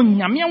wo ne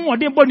onyame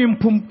wode bo ni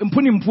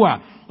mpunimpu a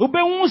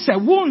obehu se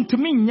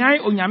wontumi nyai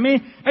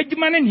onyame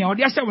adwuma ne ne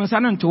ode ahye wonsa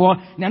no nto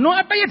na no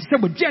abaye te se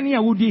boduane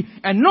a wodi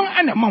eno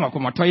ana ma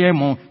wakomotoye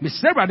mo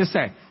Mr. Brother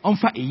say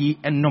onfa eyi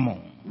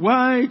ennom.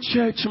 Why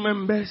church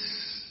members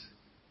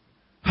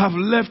have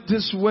left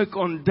this work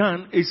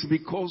undone is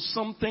because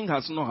something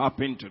has not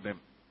happened to them.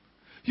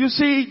 You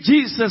see,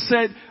 Jesus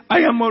said,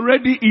 I am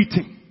already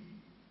eating.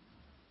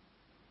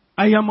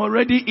 I am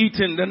already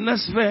eating. The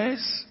next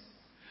verse.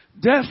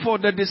 Therefore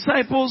the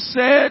disciples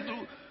said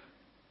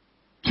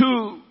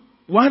to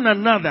one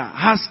another,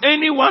 has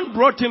anyone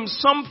brought him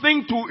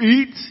something to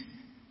eat?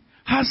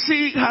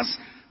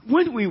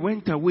 When we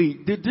went away,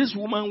 did this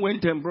woman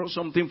went and brought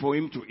something for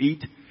him to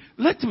eat?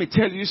 Let me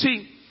tell you,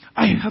 see,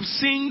 I have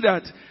seen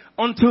that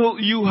until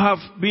you have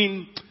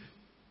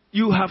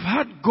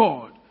had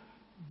God,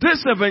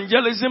 this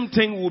evangelism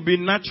thing will be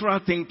natural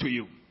thing to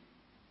you.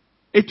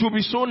 It will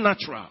be so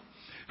natural.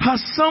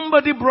 Has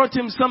somebody brought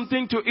him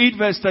something to eat?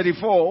 Verse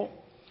 34.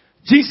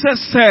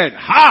 Jesus said,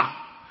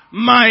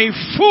 My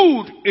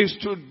food is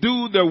to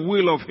do the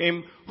will of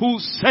him who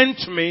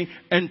sent me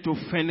and to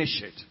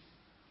finish it.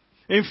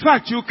 In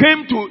fact, you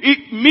came to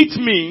meet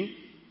me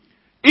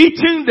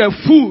eating the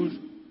food,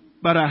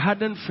 but I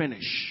hadn't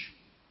finished.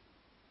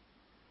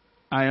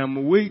 I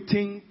am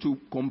waiting to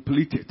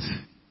complete it.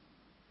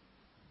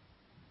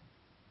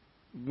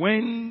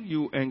 When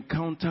you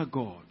encounter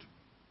God,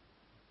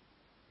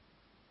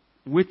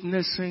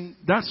 witnessing,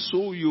 that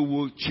soul you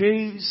will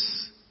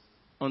chase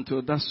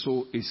until that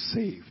soul is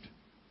saved.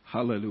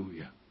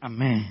 Hallelujah.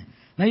 Amen.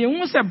 Now you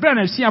want to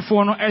brand see a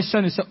phone or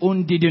son is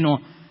own did no.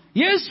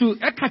 Yes, to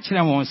a catcher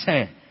won't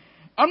say.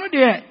 Ono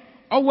there,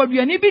 or what we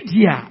are nibi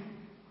dear.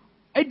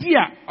 A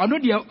dear, or no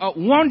dear,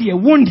 one dear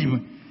wound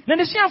him. Then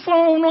the share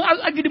phone,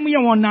 I give me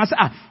one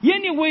nasa.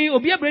 Anyway,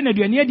 or be a brand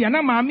new near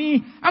Diana,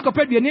 mammy, I could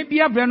pay the be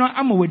a brand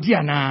I'm with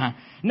Diana.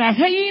 Now,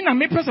 hey, na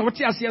me person what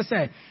you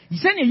say. You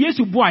send a yes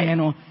to boy, you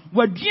know.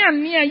 What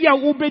Dian near ya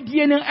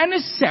obedient and a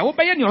cell,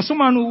 obey your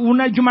summon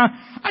una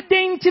juma. A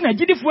dainty, a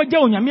giddy for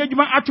Jonia, mere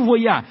juma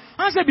atuvoya.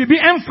 Answer be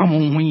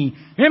enfam we.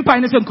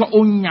 Empire is called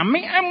Onya,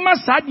 me and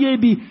Massad ye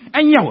be,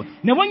 and yo.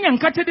 No one young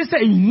catted this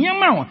a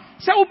yamau.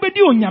 So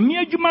obedonia,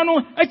 mere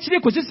jumano, actually,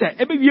 because it's a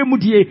every year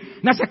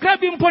mudie.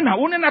 Nasakabi pona,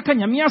 one and a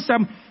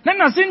canyamiasam. Then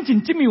I sent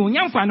in Timmy,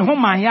 young fan,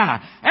 home my ya.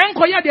 And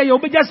Koya de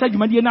Obeja said,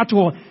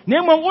 Madianato.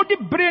 Name what the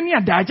brainy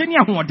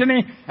Dajania. And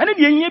then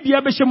you be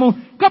a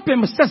bishamo, copy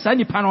Mr.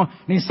 Sunny Pano,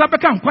 and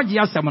Sabakan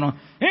Quagia Samano,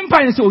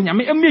 Empire so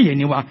yammy a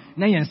millionaire,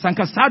 Nayan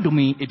Sanka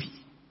Sadumi epi.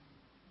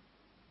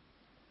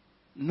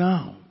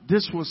 Now,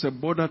 this was a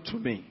bother to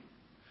me.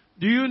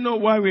 Do you know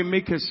why we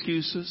make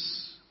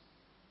excuses?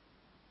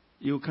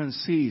 You can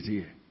see it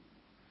here.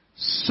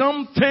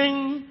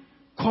 Something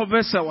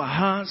covers our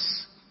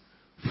hearts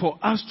for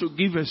us to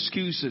give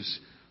excuses.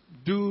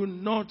 Do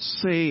not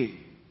say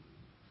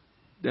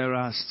there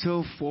are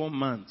still 4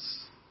 months.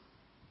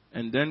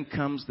 And then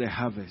comes the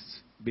harvest.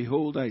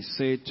 Behold, I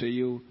say to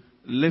you,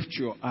 lift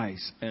your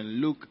eyes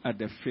and look at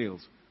the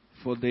fields,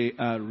 for they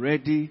are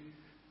ready,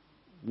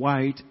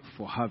 white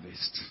for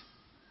harvest.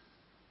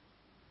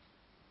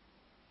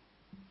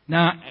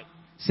 Now,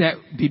 say,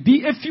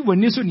 Bibi, if you were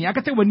Nisun,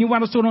 Yakata, when you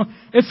want to know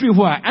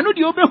everywhere. I know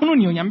the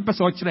Oberhunu, young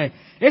person.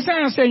 As I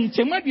am saying,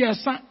 Chemadia,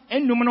 son,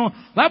 and Numano,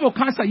 Bible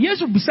cancer,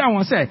 yes, will be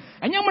someone say,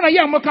 and Yamana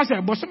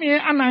Yamakasa, Bosomia,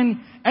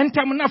 and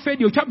Tamana Fed,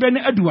 your Chabren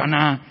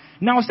Aduana.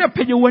 Now, say,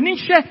 Pedro, when in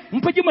share,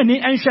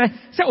 Mpajumani, and share,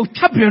 say,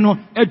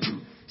 Chabreno,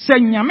 Edu. Say,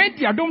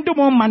 Yamedia, don't do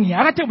more money,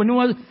 I tell when you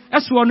was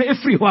as one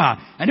everywhere,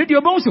 and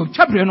your bones of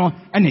Chabreno,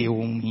 and a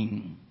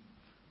mean.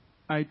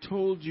 I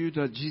told you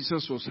that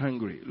Jesus was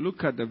hungry.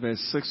 Look at the verse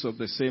 6 of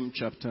the same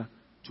chapter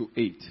to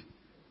 8.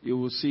 You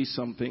will see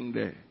something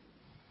there.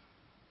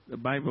 The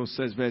Bible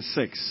says, verse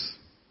 6.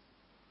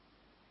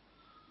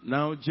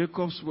 Now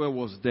Jacob's well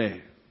was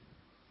there.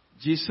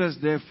 Jesus,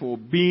 therefore,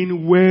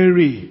 being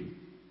weary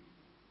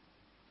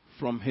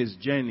from his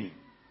journey,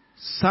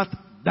 sat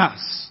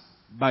thus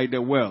by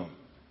the well,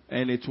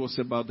 and it was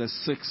about the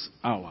 6th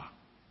hour.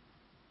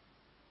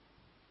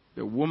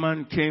 The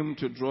woman came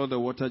to draw the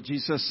water.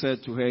 Jesus said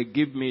to her,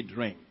 give me a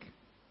drink.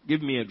 Give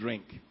me a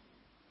drink.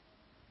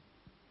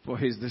 For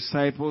his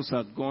disciples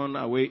had gone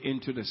away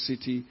into the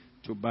city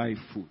to buy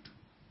food.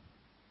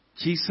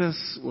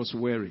 Jesus was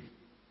weary.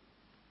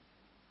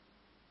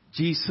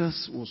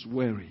 Jesus was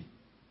weary.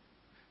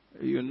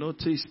 You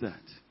notice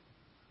that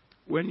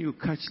when you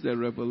catch the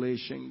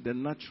revelation, the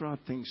natural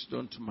things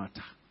don't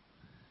matter.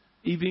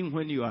 Even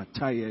when you are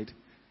tired,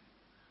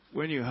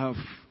 when you have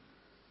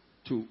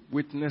to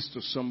witness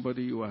to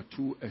somebody, you are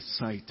too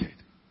excited.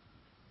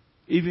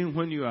 Even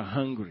when you are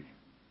hungry.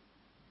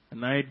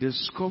 And I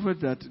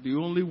discovered that the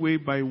only way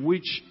by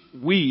which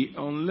we,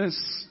 unless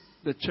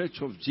the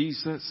Church of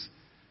Jesus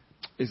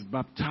is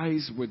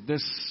baptized with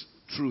this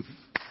truth,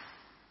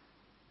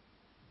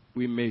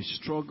 we may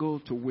struggle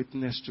to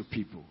witness to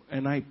people.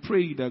 And I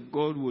pray that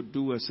God will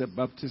do us a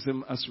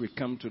baptism as we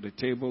come to the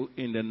table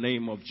in the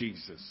name of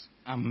Jesus.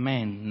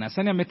 Amen. Na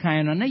sanya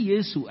mekaino na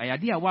Yesu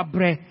ayade a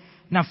wabre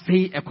na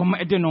fei ekoma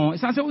edeno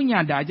sanse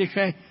unya daje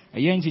hwe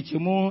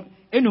eyenchichimu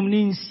enum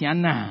ni nsia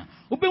na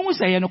obenwu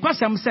sɛ no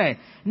kwasɛm sɛ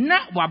na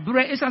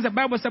wabrɛ esanse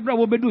Bible sɛ brɛ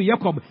wobedu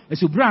Jacob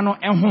esubra no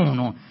ɛho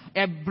no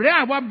ebrɛ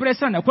a wabrɛ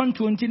sɛ na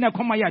kwantu nti na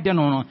kɔma yɛ ade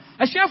no no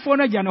ahyiafo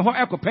no gya ne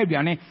hɔ ɛkɔpɛ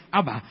aduane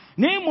aba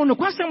na emu no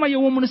kwasɛm a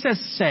yɛwɔ mu no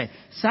sɛ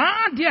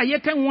saa ade a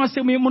yɛka ho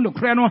asɛm yi mu no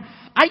korɛ no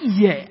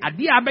ayɛ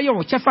ade a abɛyɛ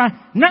wo kyɛfa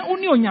na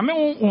woni onyame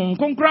wo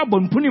nkonkora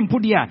bɔmpuni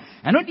mpudi a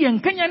ɛno de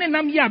nkanya ne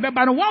nam yɛ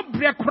abɛba no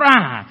wabrɛ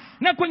kora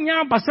na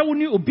konya basa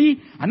woni obi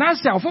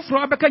anase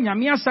afoforo abɛka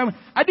nyame asɛm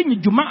ade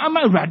nyidwuma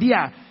ama Awurade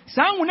a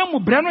saa wona mu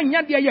brɛ no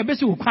nya de yɛ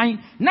bɛsi wo kwan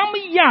nam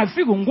yɛ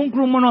afi go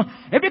nkonkoro mu no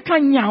ebeka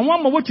nya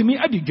wɔn ma wotumi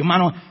ade dwuma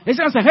no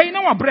esan sɛ hei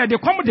na wabrɛ de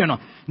kɔm de no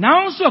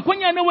na nso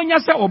akonya na wonya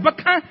sɛ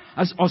obɛka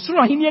ɔsoro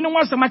ahenie no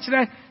wasɛm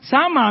akyerɛ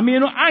saa maame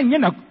no anye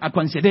na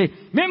akɔnsede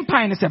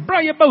mempan ne sɛ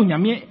brɛ yɛ ba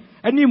onyame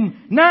anim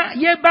na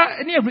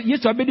yɛba ne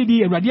Yesu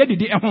abedidi Awurade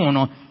adidi ɛho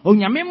no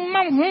onyame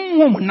ma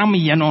honhom nam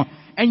yɛ no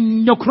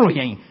ɛnyɔkoro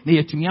yɛn na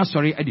yɛtumi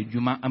asɔre ade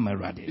dwuma ama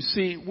Awurade. You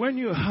see, when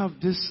you have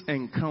this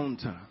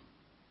encounter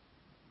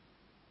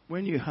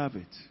when you have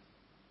it,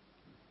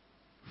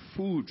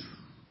 food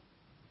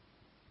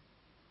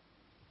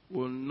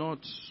will not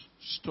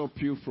stop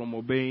you from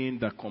obeying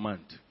the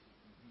command.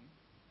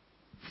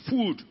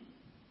 Food.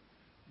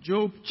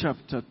 Job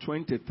chapter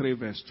 23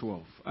 verse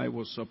 12. I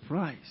was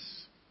surprised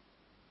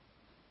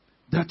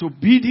that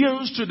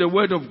obedience to the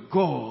word of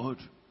God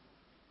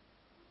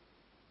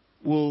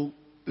will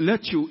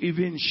let you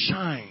even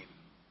shine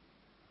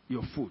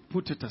your food.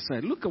 Put it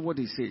aside. Look at what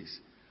he says.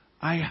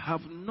 I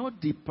have not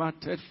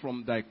departed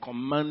from thy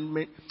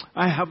commandment.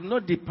 I have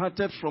not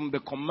departed from the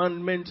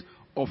commandment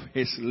of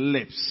his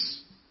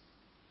lips.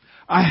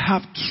 I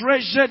have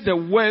treasured the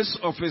words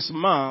of his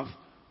mouth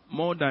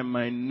more than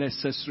my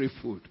necessary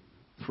food.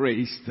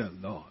 Praise the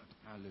Lord.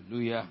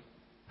 Hallelujah.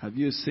 Have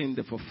you seen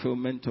the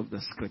fulfillment of the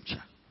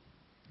scripture?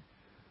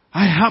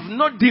 I have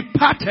not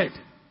departed.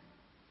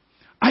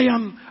 I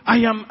am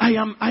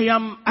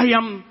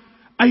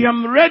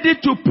ready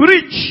to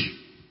preach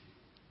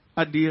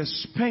at the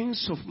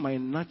expense of my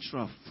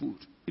natural food,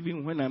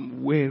 even when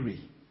I'm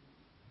weary.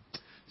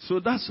 So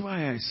that's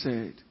why I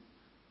said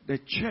the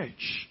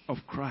church of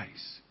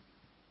Christ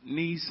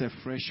needs a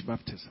fresh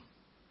baptism.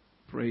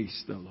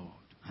 Praise the Lord.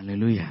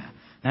 Hallelujah.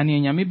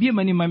 Nani nyame bia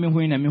mani mame ho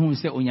na me hu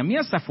se onyame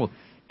asafo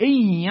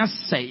ehia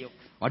sey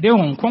ode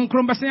hon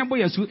konkron besen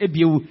aboya su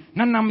ebiewu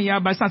nanam ya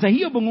basa sa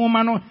hiyo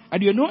bongoma no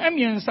aduonu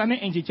emiensa ne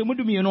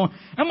enchechemudumi no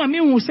ama me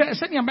hu se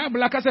ne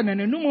Bible akasa na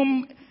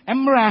nanum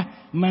emra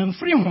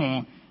manfri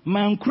ho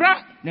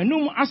mankura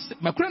nanum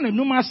makura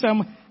nanum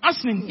asam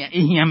asne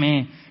ehia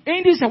me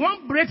endi se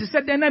one bread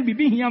se den na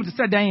bibi hia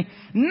se den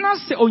na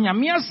se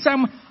onyame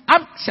asam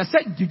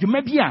abhyase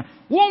duduma bia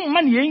won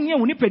man ye hia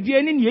woni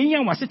padua ni ye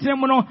hia wasetene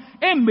mu no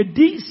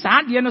emmedi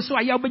saade no so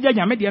aya obegya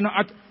nyame de no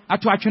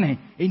ato atwene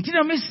enti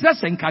na mesira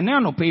senkane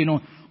no pei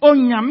no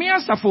onyame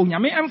asafo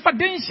onyame emfa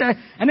denhye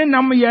ene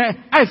nam ye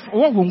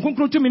wo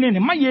konkron tumi ne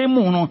ma ye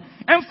mu no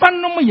emfa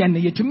nom ye ne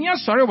yetumi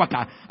asore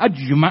waka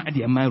adwuma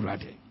de ma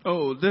urade.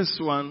 Oh, this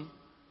one,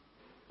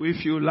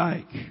 if you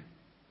like,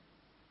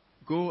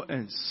 go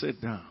and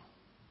sit down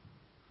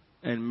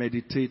and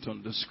meditate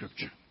on the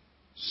scripture.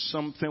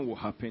 Something will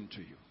happen to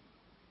you.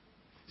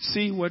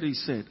 See what he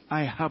said.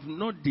 I have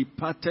not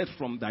departed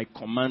from thy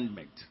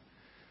commandment.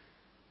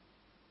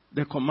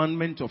 The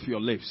commandment of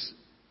your lips.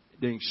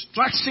 The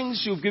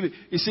instructions you've given.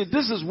 He said,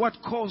 this is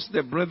what caused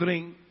the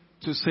brethren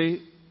to say,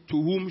 to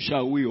whom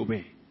shall we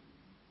obey?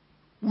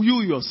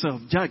 You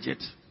yourself judge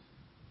it.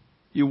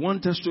 You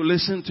want us to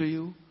listen to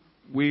you?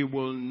 We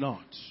will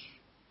not.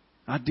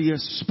 At the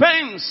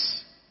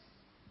expense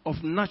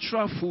of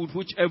natural food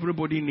which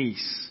everybody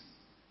needs.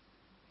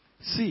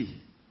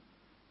 See,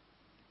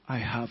 I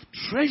have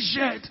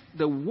treasured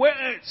the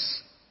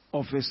words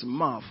of his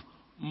mouth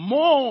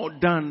more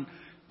than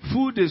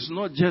food is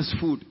not just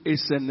food,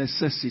 it's a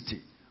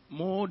necessity.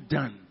 More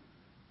than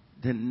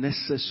the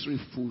necessary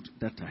food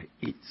that I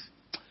eat.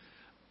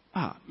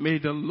 May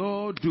the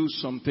Lord do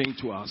something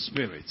to our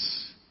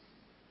spirits.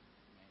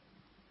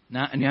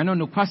 Na aniano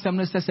no kwasam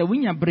no sese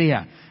winya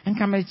brea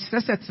enka me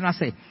sese tena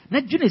se na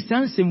dwene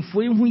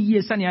sansemfo ehu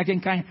yie sane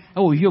akenkan e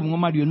wo hwom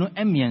ngoma de no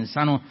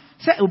emiensa no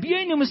se obi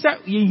enim se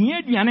ye hia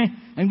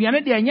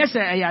aduane de anya se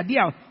ayade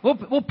a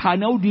wo pa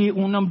na wodi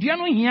unam dua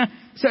no hia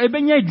se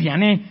ebenya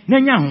aduane na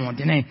nya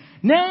hodene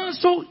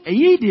nanso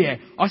eyi de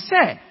o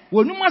se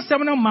wonum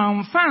asem no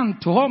manfa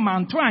nto ho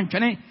manto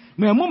antwene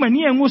mamu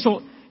mani enwu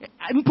so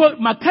mpo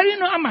makari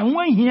no ama ho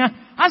ahia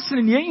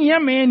asene ne ehia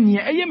me ne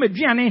eye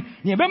maduane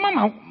ne be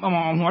mama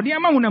hode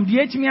ama hunam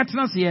de atimi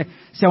atena se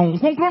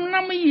honkonkron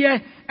nam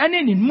ye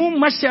ane ne mu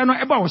mahye no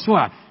eba wo so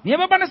a ne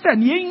be ba na se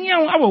ne ehia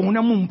awo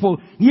hunam mpo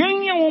ne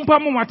ehia wo mpo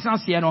ama watena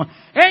se no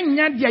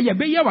enya de ye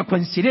be ye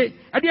wakwansire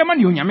ade ama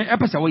ne onyame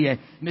epesa wo ye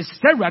me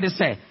serwade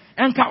se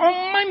enka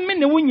omman me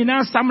ne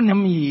wonyina sam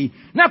nam yi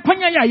na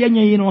kwanya ya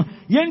yenya yi no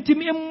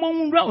yentimi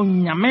emmonwura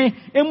onyame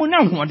emu na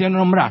hode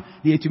no mra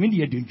de etumi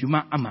de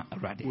adundwuma ama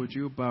arade. Would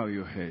you bow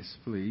your heads,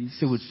 please?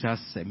 Se would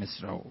just say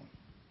Mr.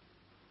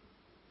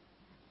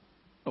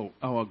 Oh,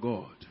 our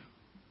God,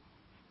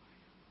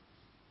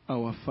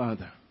 our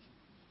Father,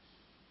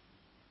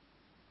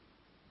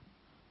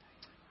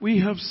 we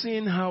have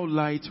seen how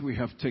light we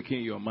have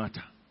taken your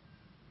matter.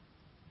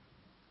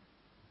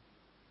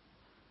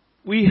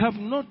 We have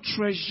not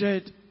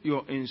treasured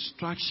your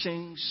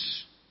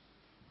instructions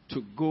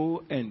to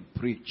go and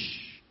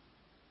preach.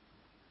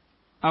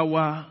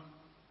 Our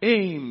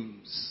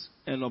aims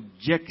and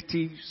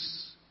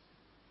objectives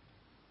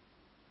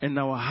and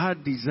our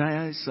heart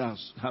desires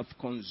have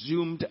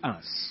consumed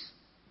us.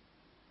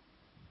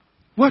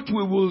 What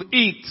we will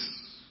eat,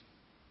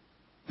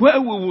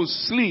 where we will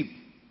sleep,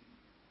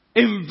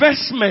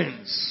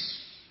 investments,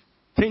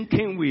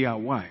 thinking we are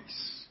wise,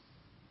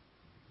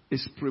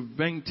 is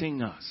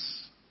preventing us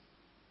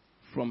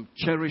from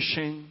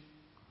cherishing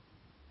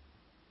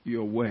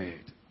your word,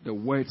 the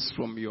words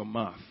from your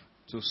mouth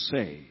to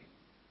say,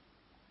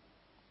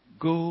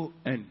 go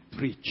and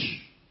preach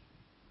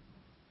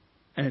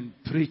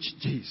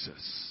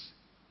Jesus.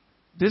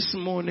 This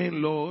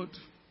morning, Lord,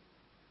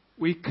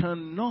 we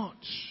cannot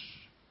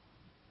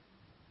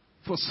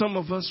For some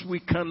of us, we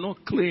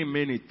cannot claim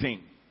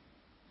anything.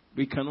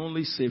 We can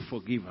only say,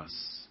 forgive us.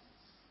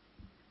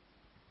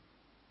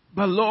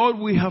 But Lord,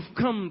 we have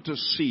come to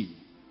see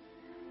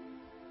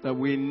that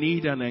we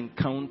need an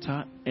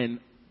encounter and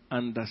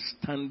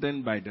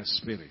understanding by the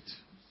Spirit.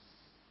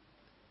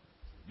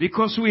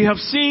 Because we have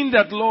seen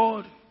that,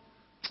 Lord,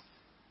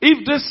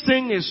 if this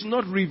thing is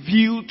not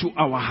revealed to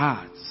our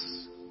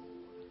hearts,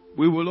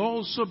 we will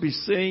also be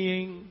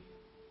saying,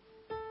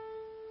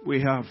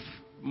 we have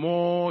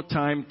more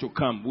time to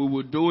come. We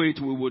will do it,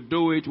 we will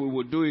do it, we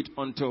will do it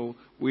until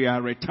we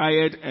are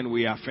retired and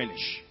we are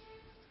finished.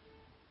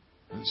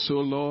 And so,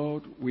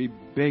 Lord, we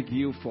beg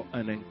you for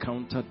an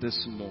encounter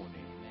this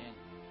morning.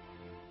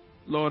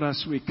 Lord,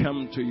 as we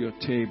come to your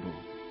table,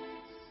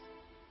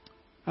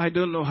 I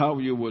don't know how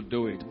you will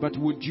do it, but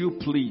would you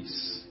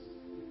please?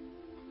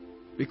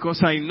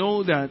 Because I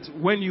know that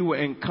when you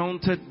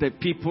encountered the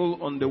people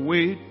on the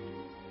way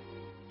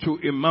to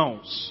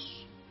Emmaus,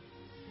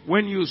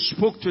 when you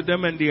spoke to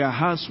them and their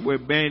hearts were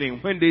burning,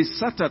 when they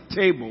sat at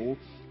table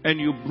and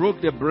you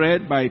broke the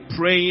bread by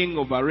praying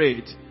over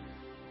it,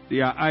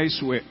 their eyes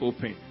were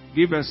open.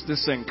 Give us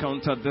this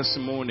encounter this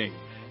morning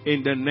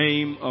in the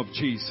name of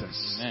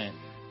Jesus. Amen.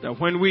 That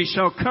when we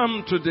shall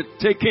come to the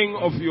taking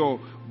of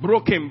your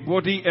broken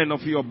body and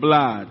of your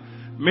blood,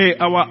 may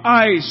our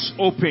eyes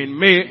open,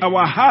 may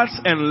our hearts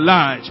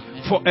enlarge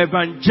for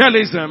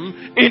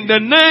evangelism in the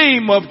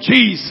name of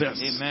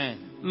Jesus.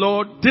 Amen.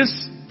 Lord,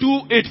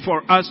 do it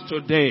for us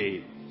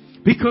today,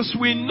 because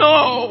we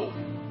know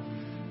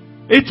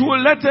it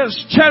will let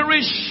us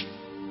cherish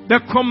the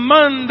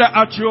command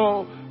at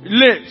your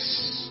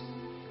lips.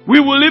 We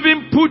will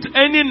even put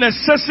any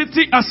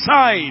necessity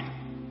aside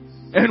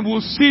and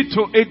we'll see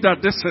to it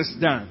that this is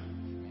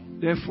done.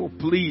 Therefore,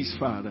 please,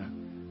 Father,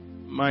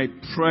 my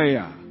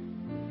prayer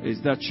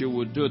is that you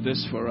will do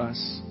this for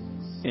us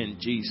in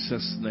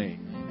Jesus'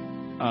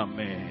 name.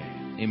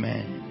 Amen.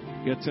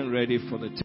 Amen. Getting ready for the